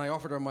train and I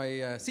offered her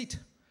my seat.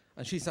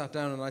 And she sat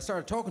down and I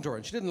started talking to her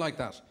and she didn't like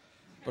that.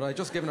 But I'd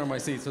just given her my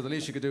seat, so the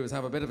least she could do is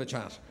have a bit of a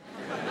chat.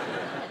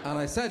 And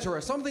I said to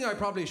her something I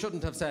probably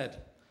shouldn't have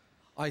said.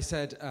 I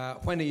said,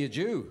 when are you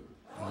due?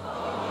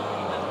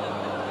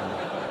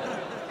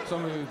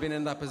 Some of you have been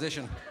in that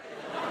position.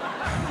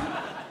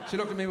 She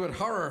looked at me with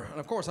horror, and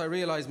of course I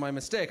realised my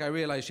mistake. I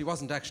realised she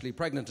wasn't actually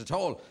pregnant at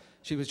all.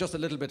 She was just a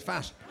little bit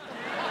fat.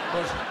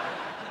 But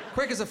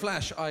quick as a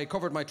flash, I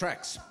covered my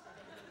tracks.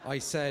 I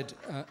said,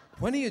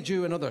 when are you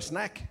due another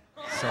snack?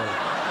 So...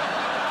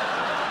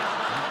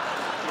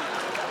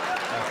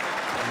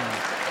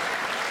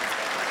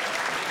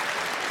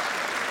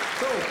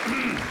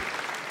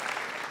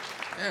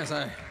 yes,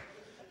 I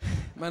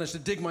managed to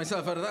dig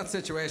myself out of that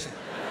situation.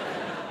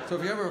 So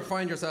if you ever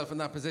find yourself in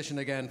that position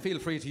again, feel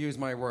free to use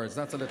my words.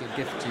 That's a little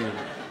gift to you.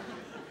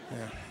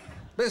 Yeah.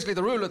 Basically,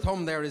 the rule of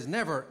thumb there is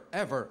never,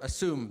 ever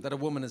assume that a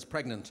woman is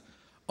pregnant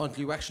until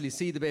you actually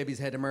see the baby's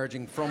head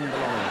emerging from the loins.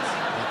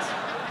 That's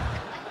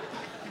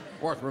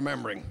worth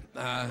remembering.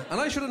 And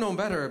I should have known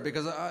better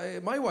because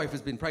my wife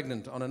has been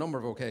pregnant on a number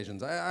of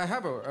occasions. I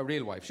have a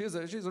real wife. She's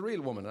a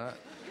real woman.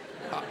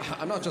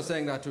 I'm not just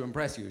saying that to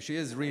impress you. She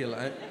is real.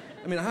 I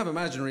mean, I have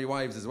imaginary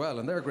wives as well,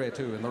 and they're great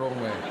too in their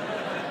own way.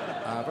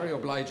 Very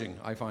obliging,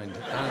 I find.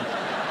 And,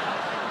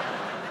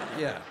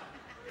 yeah,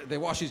 they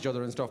wash each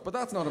other and stuff, but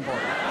that's not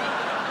important.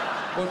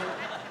 But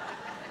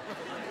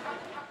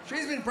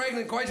she's been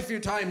pregnant quite a few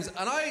times,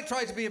 and I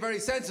try to be a very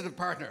sensitive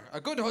partner,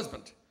 a good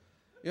husband.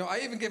 You know, I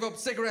even give up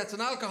cigarettes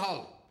and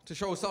alcohol to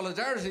show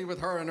solidarity with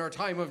her in her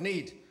time of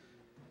need.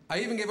 I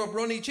even gave up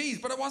runny cheese,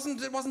 but it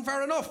wasn't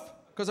fair enough,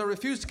 because I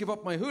refused to give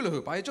up my hula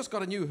hoop. I had just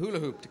got a new hula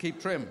hoop to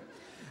keep trim,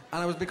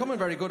 and I was becoming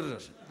very good at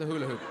it, the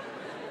hula hoop.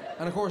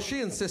 And of course, she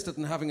insisted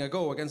on having a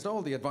go against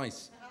all the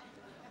advice.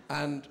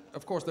 And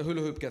of course, the hula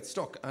hoop gets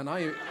stuck, and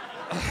I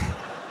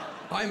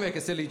make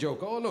a silly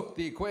joke. Oh, look,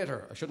 the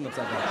equator. I shouldn't have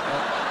said that.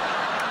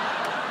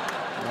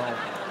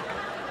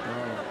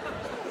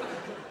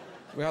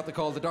 No. We had to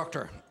call the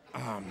doctor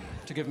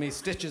to give me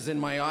stitches in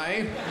my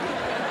eye.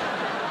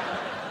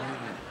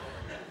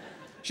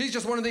 She's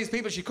just one of these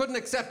people, she couldn't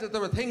accept that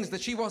there were things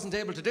that she wasn't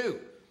able to do.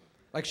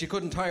 Like she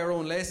couldn't tie her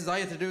own laces, I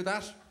had to do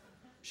that.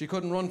 She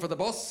couldn't run for the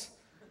bus.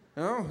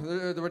 You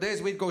know, there were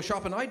days we'd go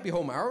shopping, I'd be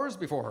home hours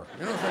before her.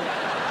 You know, so...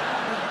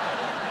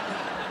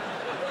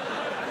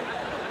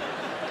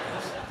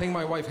 The thing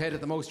my wife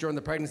hated the most during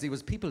the pregnancy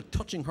was people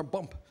touching her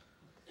bump.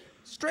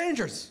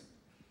 Strangers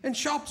in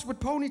shops with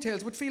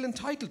ponytails would feel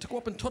entitled to go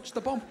up and touch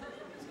the bump.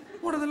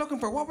 What are they looking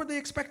for? What were they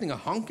expecting? A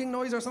honking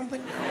noise or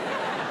something?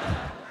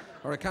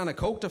 Or a can of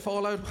Coke to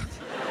fall out?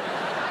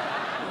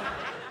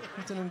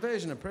 It's an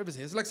invasion of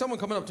privacy. It's like someone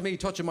coming up to me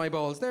touching my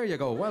balls. There you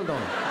go, well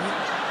done.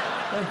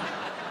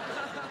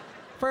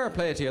 Fair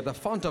play to you, the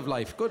font of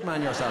life. Good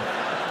man yourself.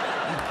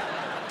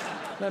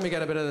 Let me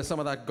get a bit of some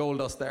of that gold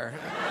dust there.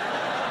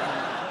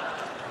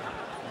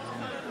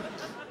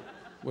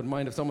 Wouldn't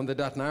mind if someone did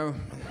that now.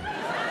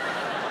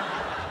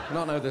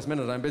 Not now this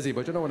minute, I'm busy,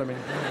 but you know what I mean.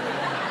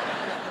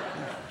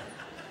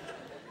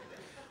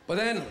 But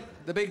then,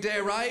 the big day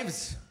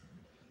arrives.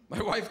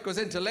 My wife goes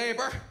into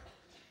labour,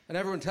 and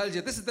everyone tells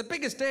you, this is the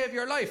biggest day of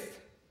your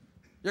life.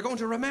 You're going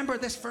to remember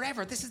this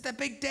forever. This is the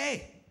big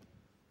day.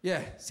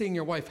 Yeah, seeing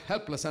your wife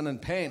helpless and in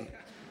pain.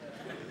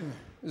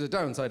 There's a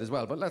downside as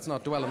well, but let's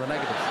not dwell on the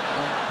negatives.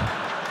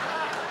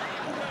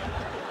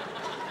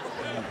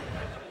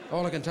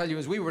 All I can tell you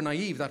is we were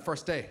naive that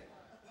first day.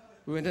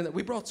 We went in,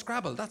 we brought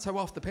Scrabble. That's how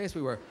off the pace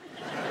we were.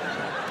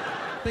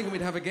 Thinking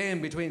we'd have a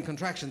game between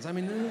contractions. I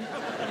mean...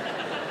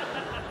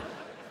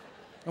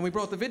 And we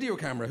brought the video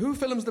camera. Who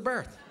films the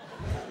birth?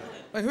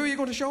 Like, who are you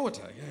going to show it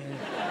to?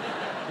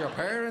 Your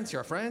parents,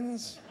 your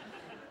friends?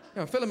 You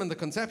know, filming the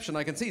conception,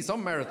 I can see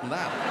some merit in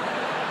that.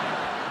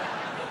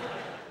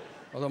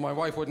 Although my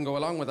wife wouldn't go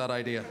along with that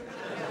idea.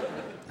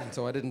 And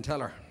so I didn't tell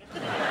her.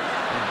 Yeah.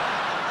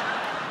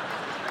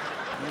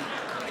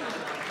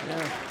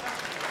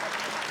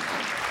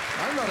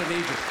 I'm not an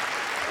Egypt.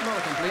 I'm not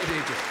a complete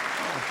Egypt.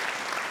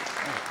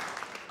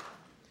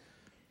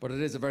 But it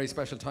is a very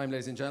special time,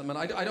 ladies and gentlemen.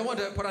 I don't want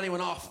to put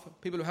anyone off,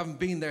 people who haven't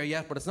been there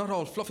yet, but it's not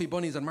all fluffy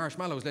bunnies and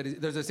marshmallows, ladies.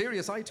 There's a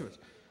serious side to it.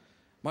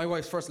 My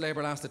wife's first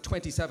labour lasted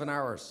 27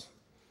 hours.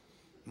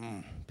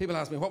 People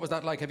ask me, what was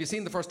that like? Have you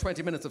seen the first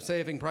 20 minutes of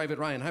Saving Private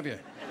Ryan, have you?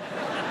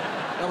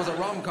 That was a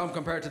rom-com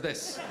compared to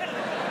this.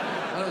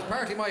 And it was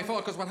partly my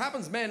fault, because what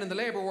happens, men in the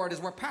labour ward,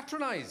 is we're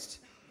patronised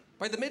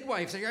by the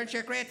midwives. Aren't you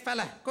a great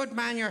fella? Good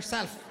man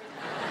yourself.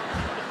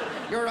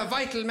 You're a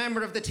vital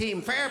member of the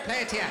team. Fair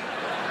play to you.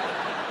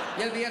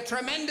 You'll be a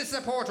tremendous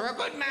supporter. A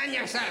good man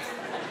yourself.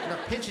 You're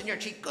pinching your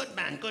cheek. Good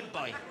man, good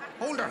boy.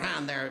 Hold her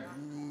hand there.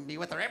 Be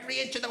with her every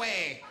inch of the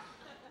way.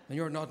 And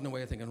you're nodding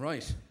away thinking,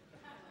 right,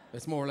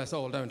 it's more or less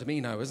all down to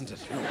me now, isn't it?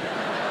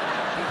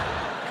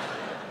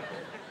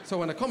 So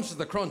when it comes to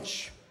the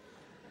crunch,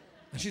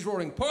 and she's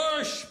roaring,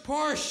 push,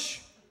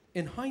 push,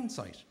 In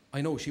hindsight,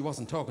 I know she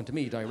wasn't talking to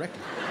me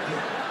directly.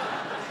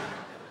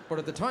 But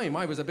at the time,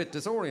 I was a bit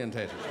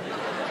disorientated.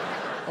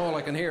 All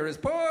I can hear is,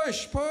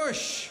 push,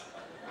 push.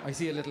 I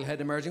see a little head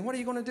emerging. What are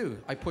you going to do?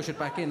 I push it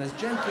back in as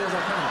gently as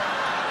I can.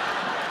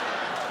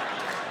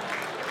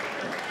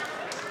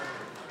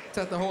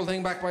 Set the whole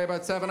thing back by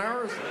about 7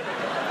 hours.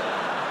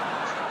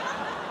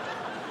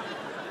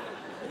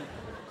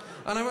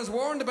 And I was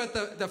warned about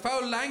the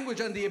foul language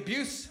and the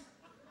abuse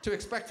to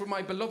expect from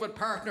my beloved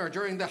partner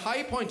during the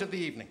high point of the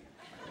evening.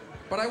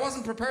 But I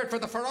wasn't prepared for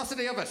the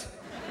ferocity of it.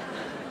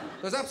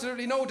 There's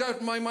absolutely no doubt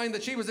in my mind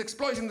that she was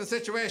exploiting the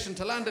situation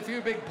to land a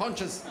few big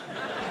punches.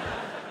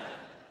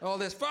 All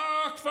this,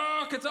 fuck,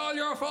 fuck, it's all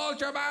your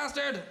fault, you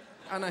bastard.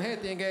 And I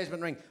hate the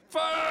engagement ring.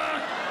 Fuck!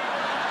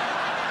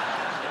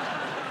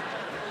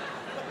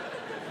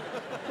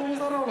 What was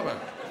that all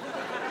about?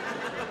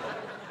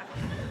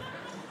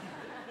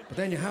 But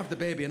then you have the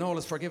baby and all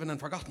is forgiven and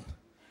forgotten.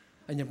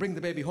 And you bring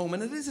the baby home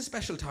and it is a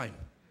special time.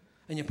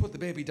 And you put the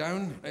baby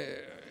down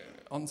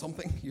on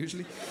something,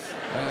 usually,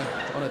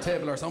 on a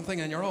table or something,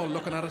 and you're all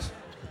looking at it.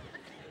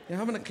 You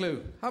haven't a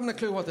clue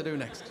what to do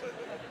next.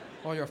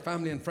 All your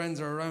family and friends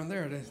are around.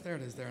 There it is there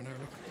now,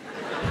 look.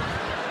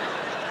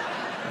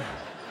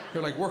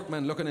 You're like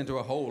workmen looking into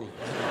a hole.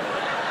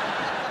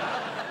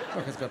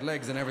 Look, it's got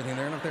legs and everything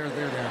there. Look, there.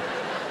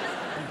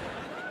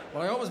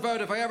 Well, I always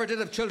vowed if I ever did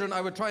have children,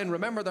 I would try and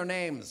remember their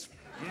names.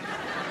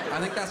 I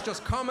think that's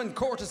just common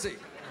courtesy.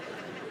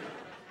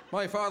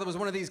 My father was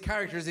one of these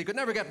characters, he could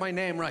never get my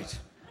name right.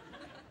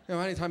 You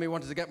know, anytime he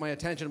wanted to get my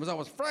attention, it was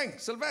always Frank,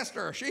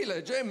 Sylvester,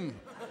 Sheila, Jim.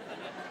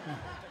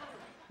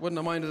 Wouldn't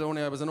have minded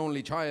only I was an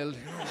only child.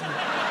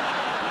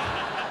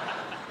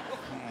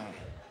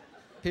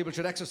 People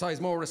should exercise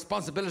more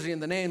responsibility in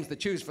the names they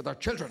choose for their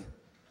children.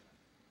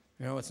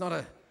 You know, it's not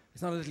a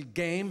little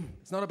game.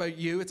 It's not about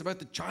you, it's about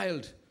the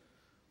child.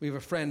 We have a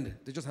friend,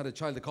 they just had a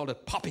child, they called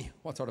it Poppy.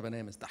 What sort of a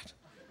name is that?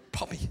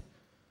 Poppy.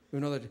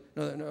 We have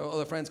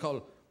other friends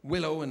called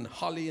Willow and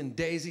Holly and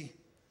Daisy.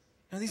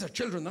 Now, these are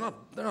children,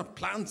 they're not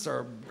plants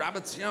or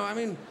rabbits, you know, I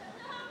mean,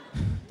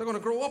 they're going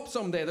to grow up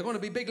someday, they're going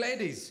to be big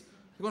ladies.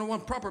 They're going to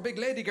want proper big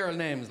lady girl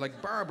names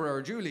like Barbara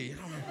or Julie. You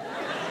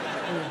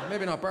know,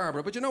 maybe not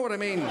Barbara, but you know what I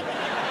mean.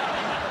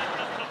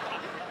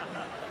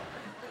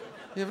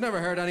 You've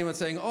never heard anyone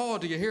saying, oh,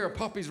 do you hear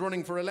Poppy's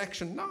running for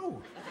election?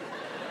 No.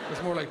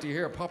 It's more like, do you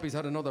hear Poppy's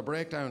had another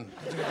breakdown?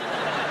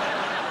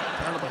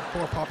 Terrible,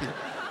 poor Poppy.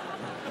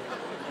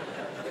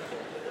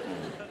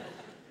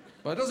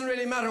 But it doesn't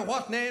really matter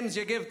what names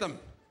you give them.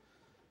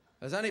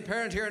 As any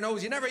parent here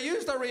knows, you never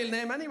use their real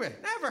name anyway.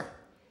 Never.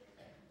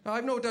 Now,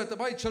 I've no doubt that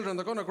my children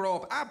are going to grow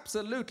up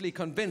absolutely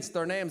convinced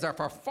their names are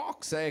for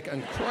fuck's sake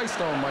and Christ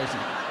almighty.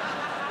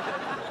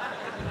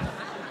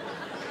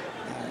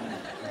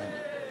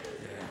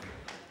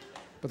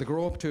 But they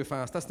grow up too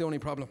fast. That's the only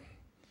problem.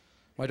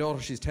 My daughter,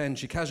 she's 10.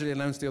 She casually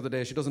announced the other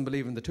day she doesn't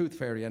believe in the tooth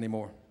fairy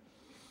anymore.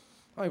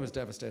 I was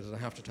devastated, I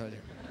have to tell you.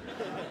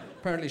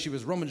 Apparently she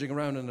was rummaging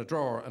around in a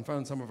drawer and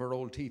found some of her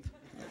old teeth.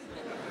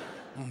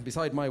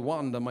 Beside my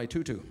wand and my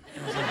tutu.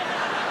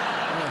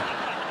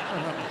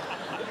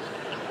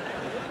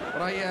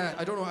 But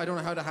I don't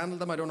know how to handle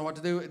them. I don't know what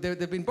to do.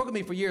 They've been bugging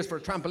me for years for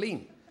a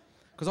trampoline,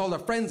 because all their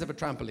friends have a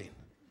trampoline.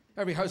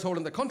 Every household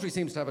in the country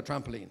seems to have a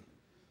trampoline.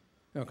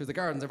 You know, because the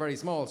gardens are very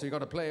small, so you got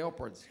to play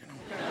upwards. You know.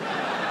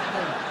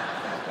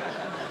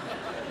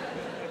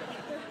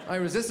 I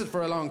resisted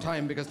for a long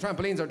time because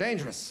trampolines are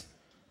dangerous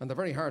and they're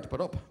very hard to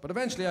put up. But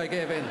eventually I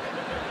gave in.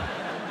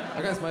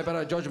 Against my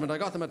better judgment, I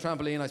got them a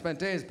trampoline. I spent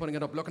days putting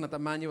it up, looking at the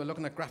manual,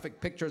 looking at graphic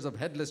pictures of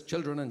headless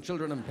children and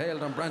children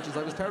impaled on branches.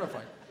 I was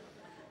terrified.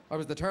 I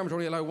was determined to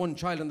only allow one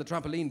child on the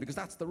trampoline because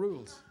that's the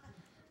rules.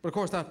 But of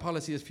course that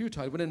policy is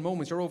futile. Within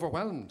moments you're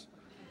overwhelmed.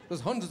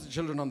 There's hundreds of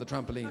children on the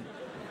trampoline,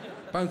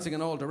 bouncing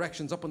in all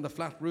directions, up on the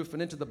flat roof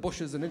and into the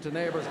bushes and into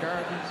neighbours'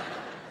 gardens.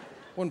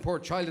 One poor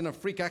child in a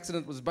freak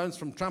accident was bounced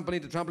from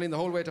trampoline to trampoline the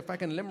whole way to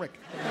fucking Limerick.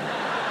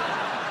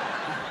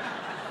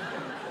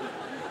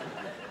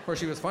 Where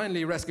she was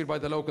finally rescued by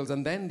the locals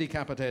and then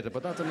decapitated,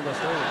 but that's another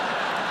story.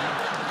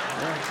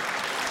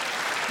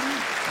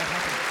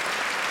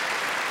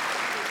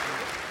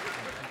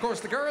 Of course,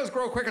 the girls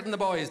grow quicker than the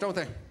boys, don't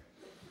they?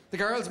 The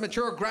girls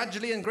mature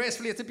gradually and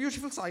gracefully. It's a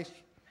beautiful sight.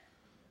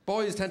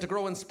 Boys tend to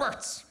grow in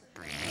spurts.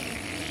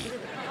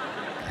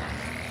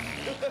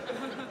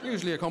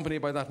 Usually accompanied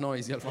by that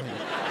noise, you'll find.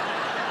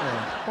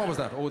 What was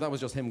that? Oh, that was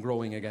just him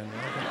growing again.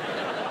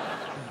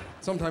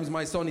 Sometimes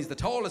my son, he's the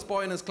tallest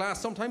boy in his class.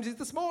 Sometimes he's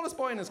the smallest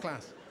boy in his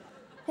class.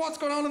 What's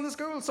going on in the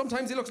school?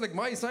 Sometimes he looks like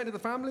my side of the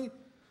family.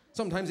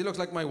 Sometimes he looks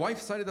like my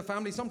wife's side of the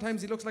family.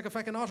 Sometimes he looks like a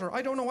feckin' otter.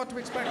 I don't know what to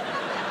expect.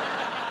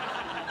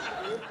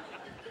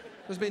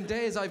 There's been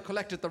days I've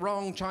collected the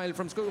wrong child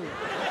from school.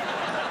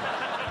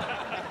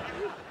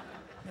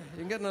 You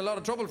can get in a lot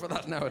of trouble for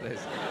that nowadays.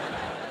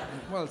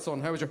 Well,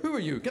 son, who are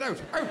you? Get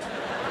out! Out!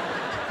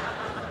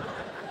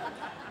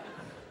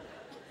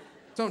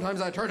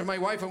 Sometimes I turn to my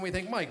wife and we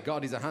think, my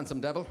God, he's a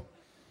handsome devil.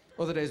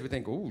 Other days we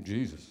think, oh,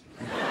 Jesus.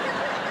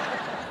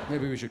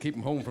 Maybe we should keep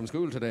him home from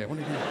school today. What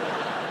do you think?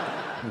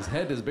 His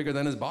head is bigger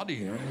than his body.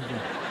 You know?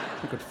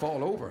 He could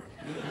fall over.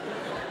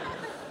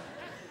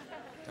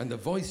 And the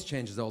voice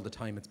changes all the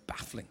time. It's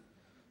baffling.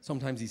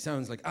 Sometimes he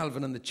sounds like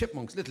Alvin and the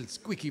Chipmunks, little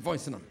squeaky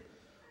voice in him.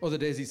 Other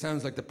days he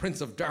sounds like the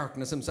Prince of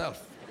Darkness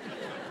himself.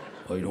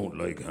 I don't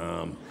like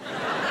ham.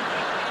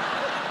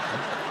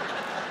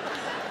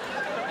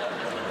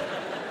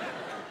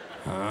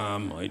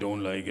 Ham, I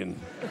don't like it.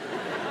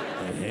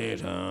 I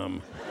hate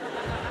ham.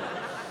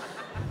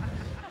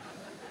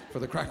 For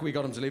the crack, we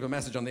got him to leave a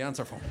message on the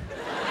answer phone.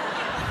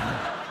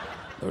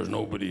 There's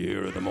nobody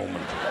here at the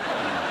moment.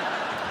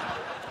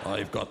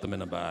 I've got them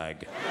in a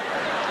bag.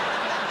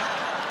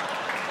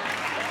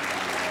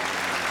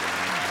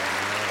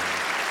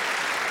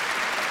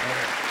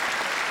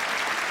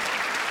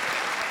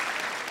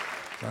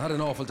 So I had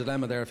an awful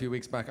dilemma there a few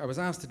weeks back. I was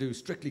asked to do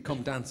Strictly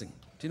Come Dancing.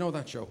 Do you know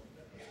that show?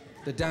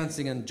 The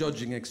dancing and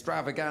judging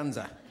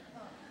extravaganza.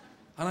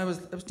 And I was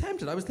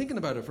tempted. I was thinking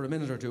about it for a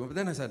minute or two, but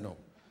then I said no.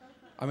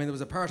 I mean, there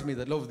was a part of me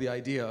that loved the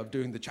idea of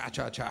doing the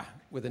cha-cha-cha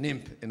with an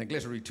imp in a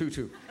glittery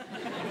tutu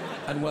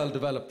and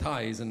well-developed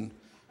thighs and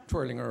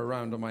twirling her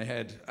around on my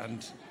head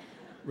and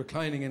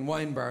reclining in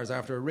wine bars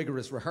after a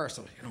rigorous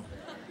rehearsal, you know,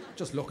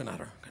 just looking at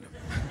her, kind of.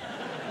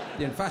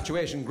 The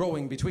infatuation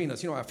growing between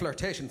us, you know, a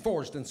flirtation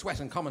forged in sweat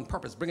and common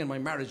purpose, bringing my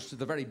marriage to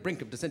the very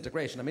brink of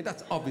disintegration. I mean,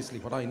 that's obviously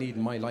what I need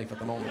in my life at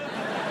the moment.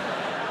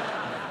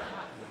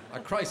 A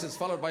crisis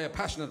followed by a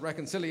passionate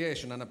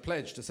reconciliation and a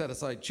pledge to set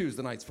aside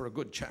Tuesday nights for a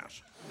good chat.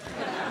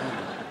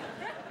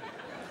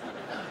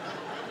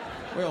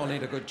 We all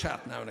need a good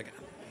chat now and again.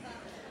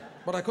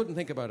 But I couldn't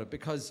think about it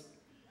because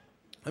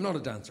I'm not a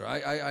dancer.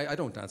 I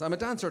don't dance. I'm a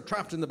dancer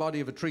trapped in the body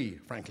of a tree,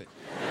 frankly.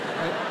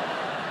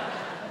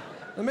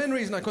 The main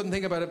reason I couldn't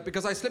think about it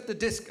because I slipped a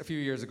disc a few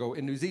years ago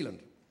in New Zealand.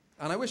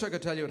 And I wish I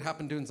could tell you it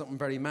happened doing something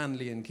very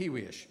manly and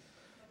Kiwi-ish.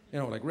 You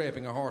know, like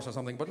raping a horse or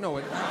something, but no,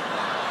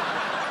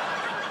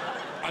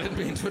 I didn't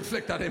mean to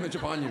inflict that image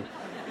upon you.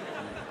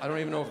 I don't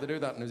even know if they do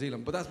that in New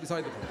Zealand, but that's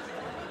beside the point.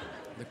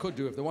 They could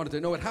do if they wanted to.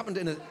 No, it happened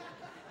in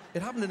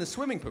a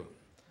swimming pool.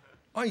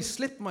 I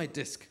slipped my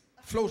disc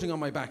floating on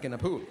my back in a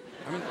pool.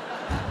 I mean,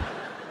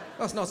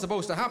 that's not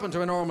supposed to happen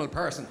to a normal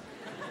person.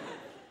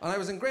 And I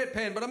was in great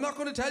pain, but I'm not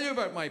going to tell you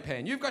about my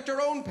pain. You've got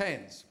your own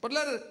pains. But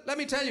let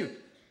me tell you,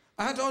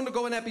 I had to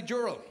undergo an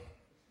epidural.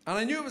 And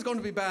I knew it was going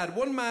to be bad.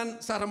 One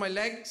man sat on my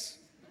legs,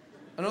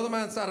 another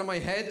man sat on my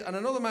head, and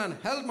another man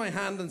held my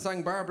hand and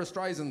sang Barbra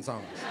Streisand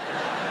songs.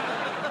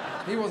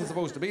 He wasn't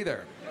supposed to be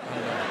there.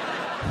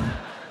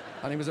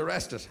 And he was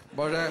arrested.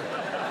 But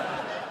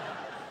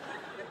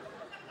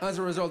as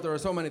a result, there are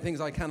so many things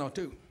I cannot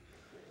do.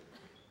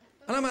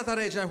 And I'm at that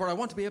age now where I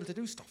want to be able to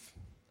do stuff.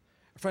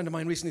 A friend of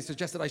mine recently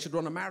suggested I should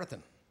run a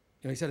marathon.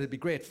 You know, he said it'd be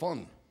great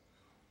fun.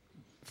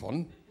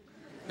 Fun?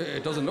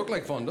 It doesn't look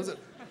like fun, does it?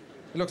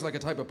 It looks like a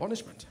type of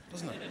punishment,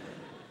 doesn't it?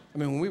 I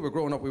mean, when we were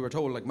growing up, we were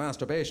told, like,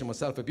 masturbation was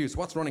self-abuse.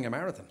 What's running a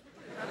marathon?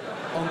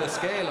 On the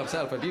scale of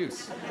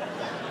self-abuse.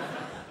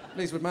 At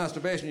least with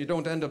masturbation, you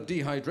don't end up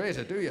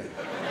dehydrated, do you?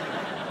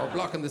 Or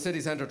blocking the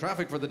city centre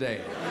traffic for the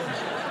day.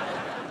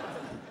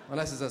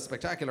 Unless it's a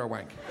spectacular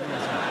wank.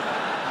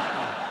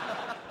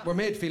 We're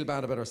made feel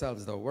bad about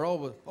ourselves, though. We're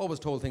always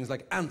told things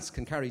like ants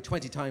can carry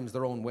 20 times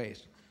their own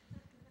weight.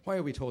 Why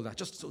are we told that?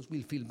 Just so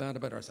we'll feel bad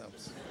about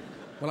ourselves.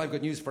 Well, I've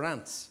got news for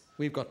ants.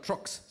 We've got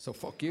trucks, so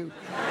fuck you.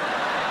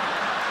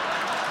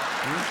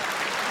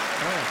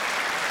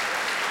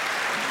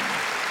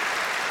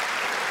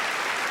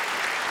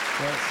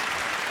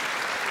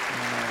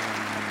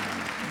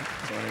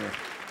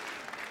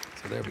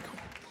 So there we go.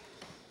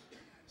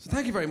 So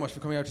thank you very much for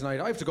coming out tonight.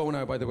 I have to go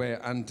now, by the way,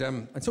 and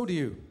so do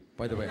you,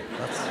 by the way.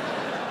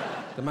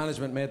 The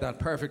management made that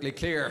perfectly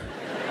clear.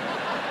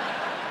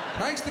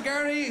 Thanks to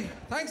Gary,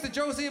 thanks to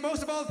Josie, and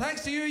most of all,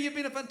 thanks to you. You've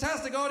been a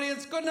fantastic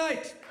audience. Good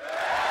night.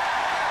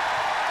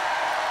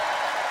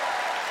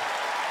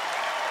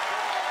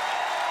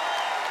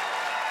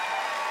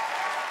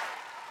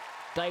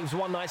 Dave's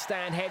One Night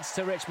Stand heads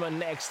to Richmond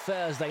next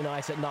Thursday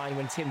night at 9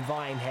 when Tim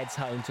Vine heads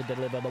home to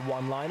deliver the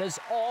one-liners,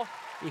 or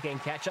you can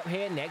catch up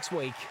here next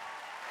week.